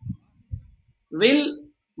masses will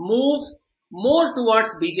move more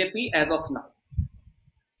towards BJP as of now.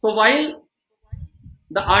 So while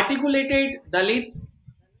the articulated Dalits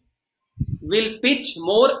will pitch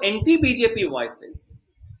more anti-BJP voices,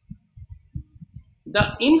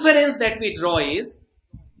 the inference that we draw is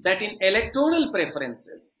that in electoral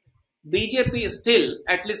preferences, BJP is still,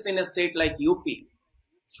 at least in a state like UP,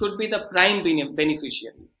 should be the prime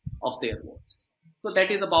beneficiary of their votes. So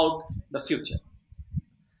that is about the future.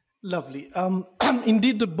 Lovely.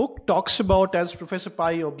 Indeed, the book talks about, as Professor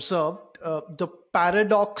Pai observed, the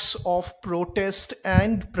paradox of protest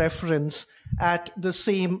and preference at the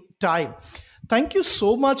same time. Thank you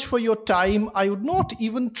so much for your time. I would not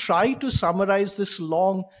even try to summarize this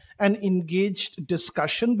long and engaged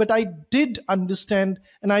discussion, but I did understand,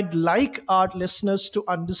 and I'd like our listeners to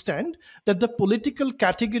understand, that the political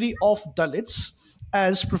category of Dalits,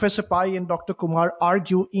 as Professor Pai and Dr. Kumar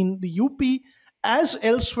argue, in the UP as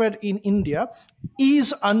elsewhere in India,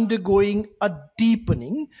 is undergoing a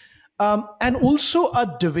deepening and also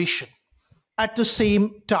a division at the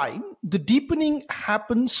same time. The deepening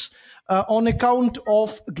happens on account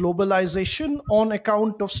of globalization, on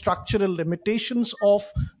account of structural limitations of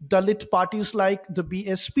Dalit parties like the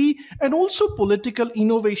BSP, and also political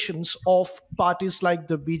innovations of parties like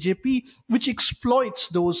the BJP, which exploits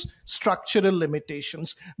those structural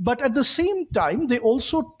limitations. But at the same time, they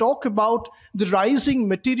also talk about the rising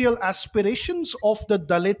material aspirations of the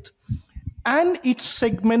Dalit and its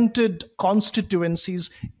segmented constituencies,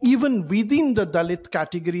 even within the Dalit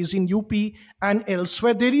categories in UP and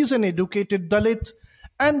elsewhere. There is an educated Dalit,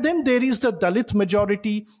 and then there is the Dalit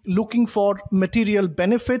majority looking for material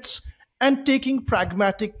benefits and taking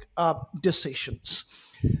pragmatic decisions.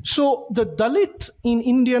 So the Dalit in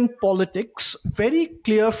Indian politics, very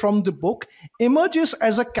clear from the book, emerges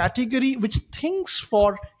as a category which thinks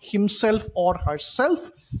for himself or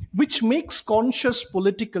herself, which makes conscious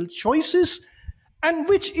political choices, and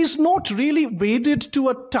which is not really wedded to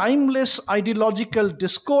a timeless ideological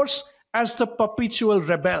discourse as the perpetual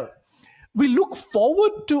rebel. We look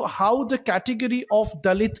forward to how the category of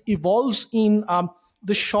Dalit evolves in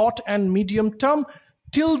the short and medium term.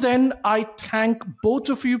 Till then, I thank both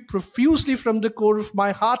of you profusely from the core of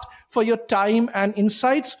my heart for your time and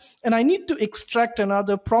insights. And I need to extract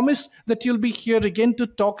another promise that you'll be here again to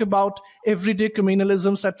talk about everyday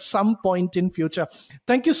communalisms at some point in future.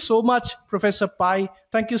 Thank you so much, Professor Pai.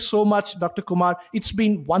 Thank you so much, Dr. Kumar. It's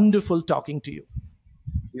been wonderful talking to you.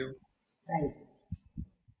 Thank you. Thank you.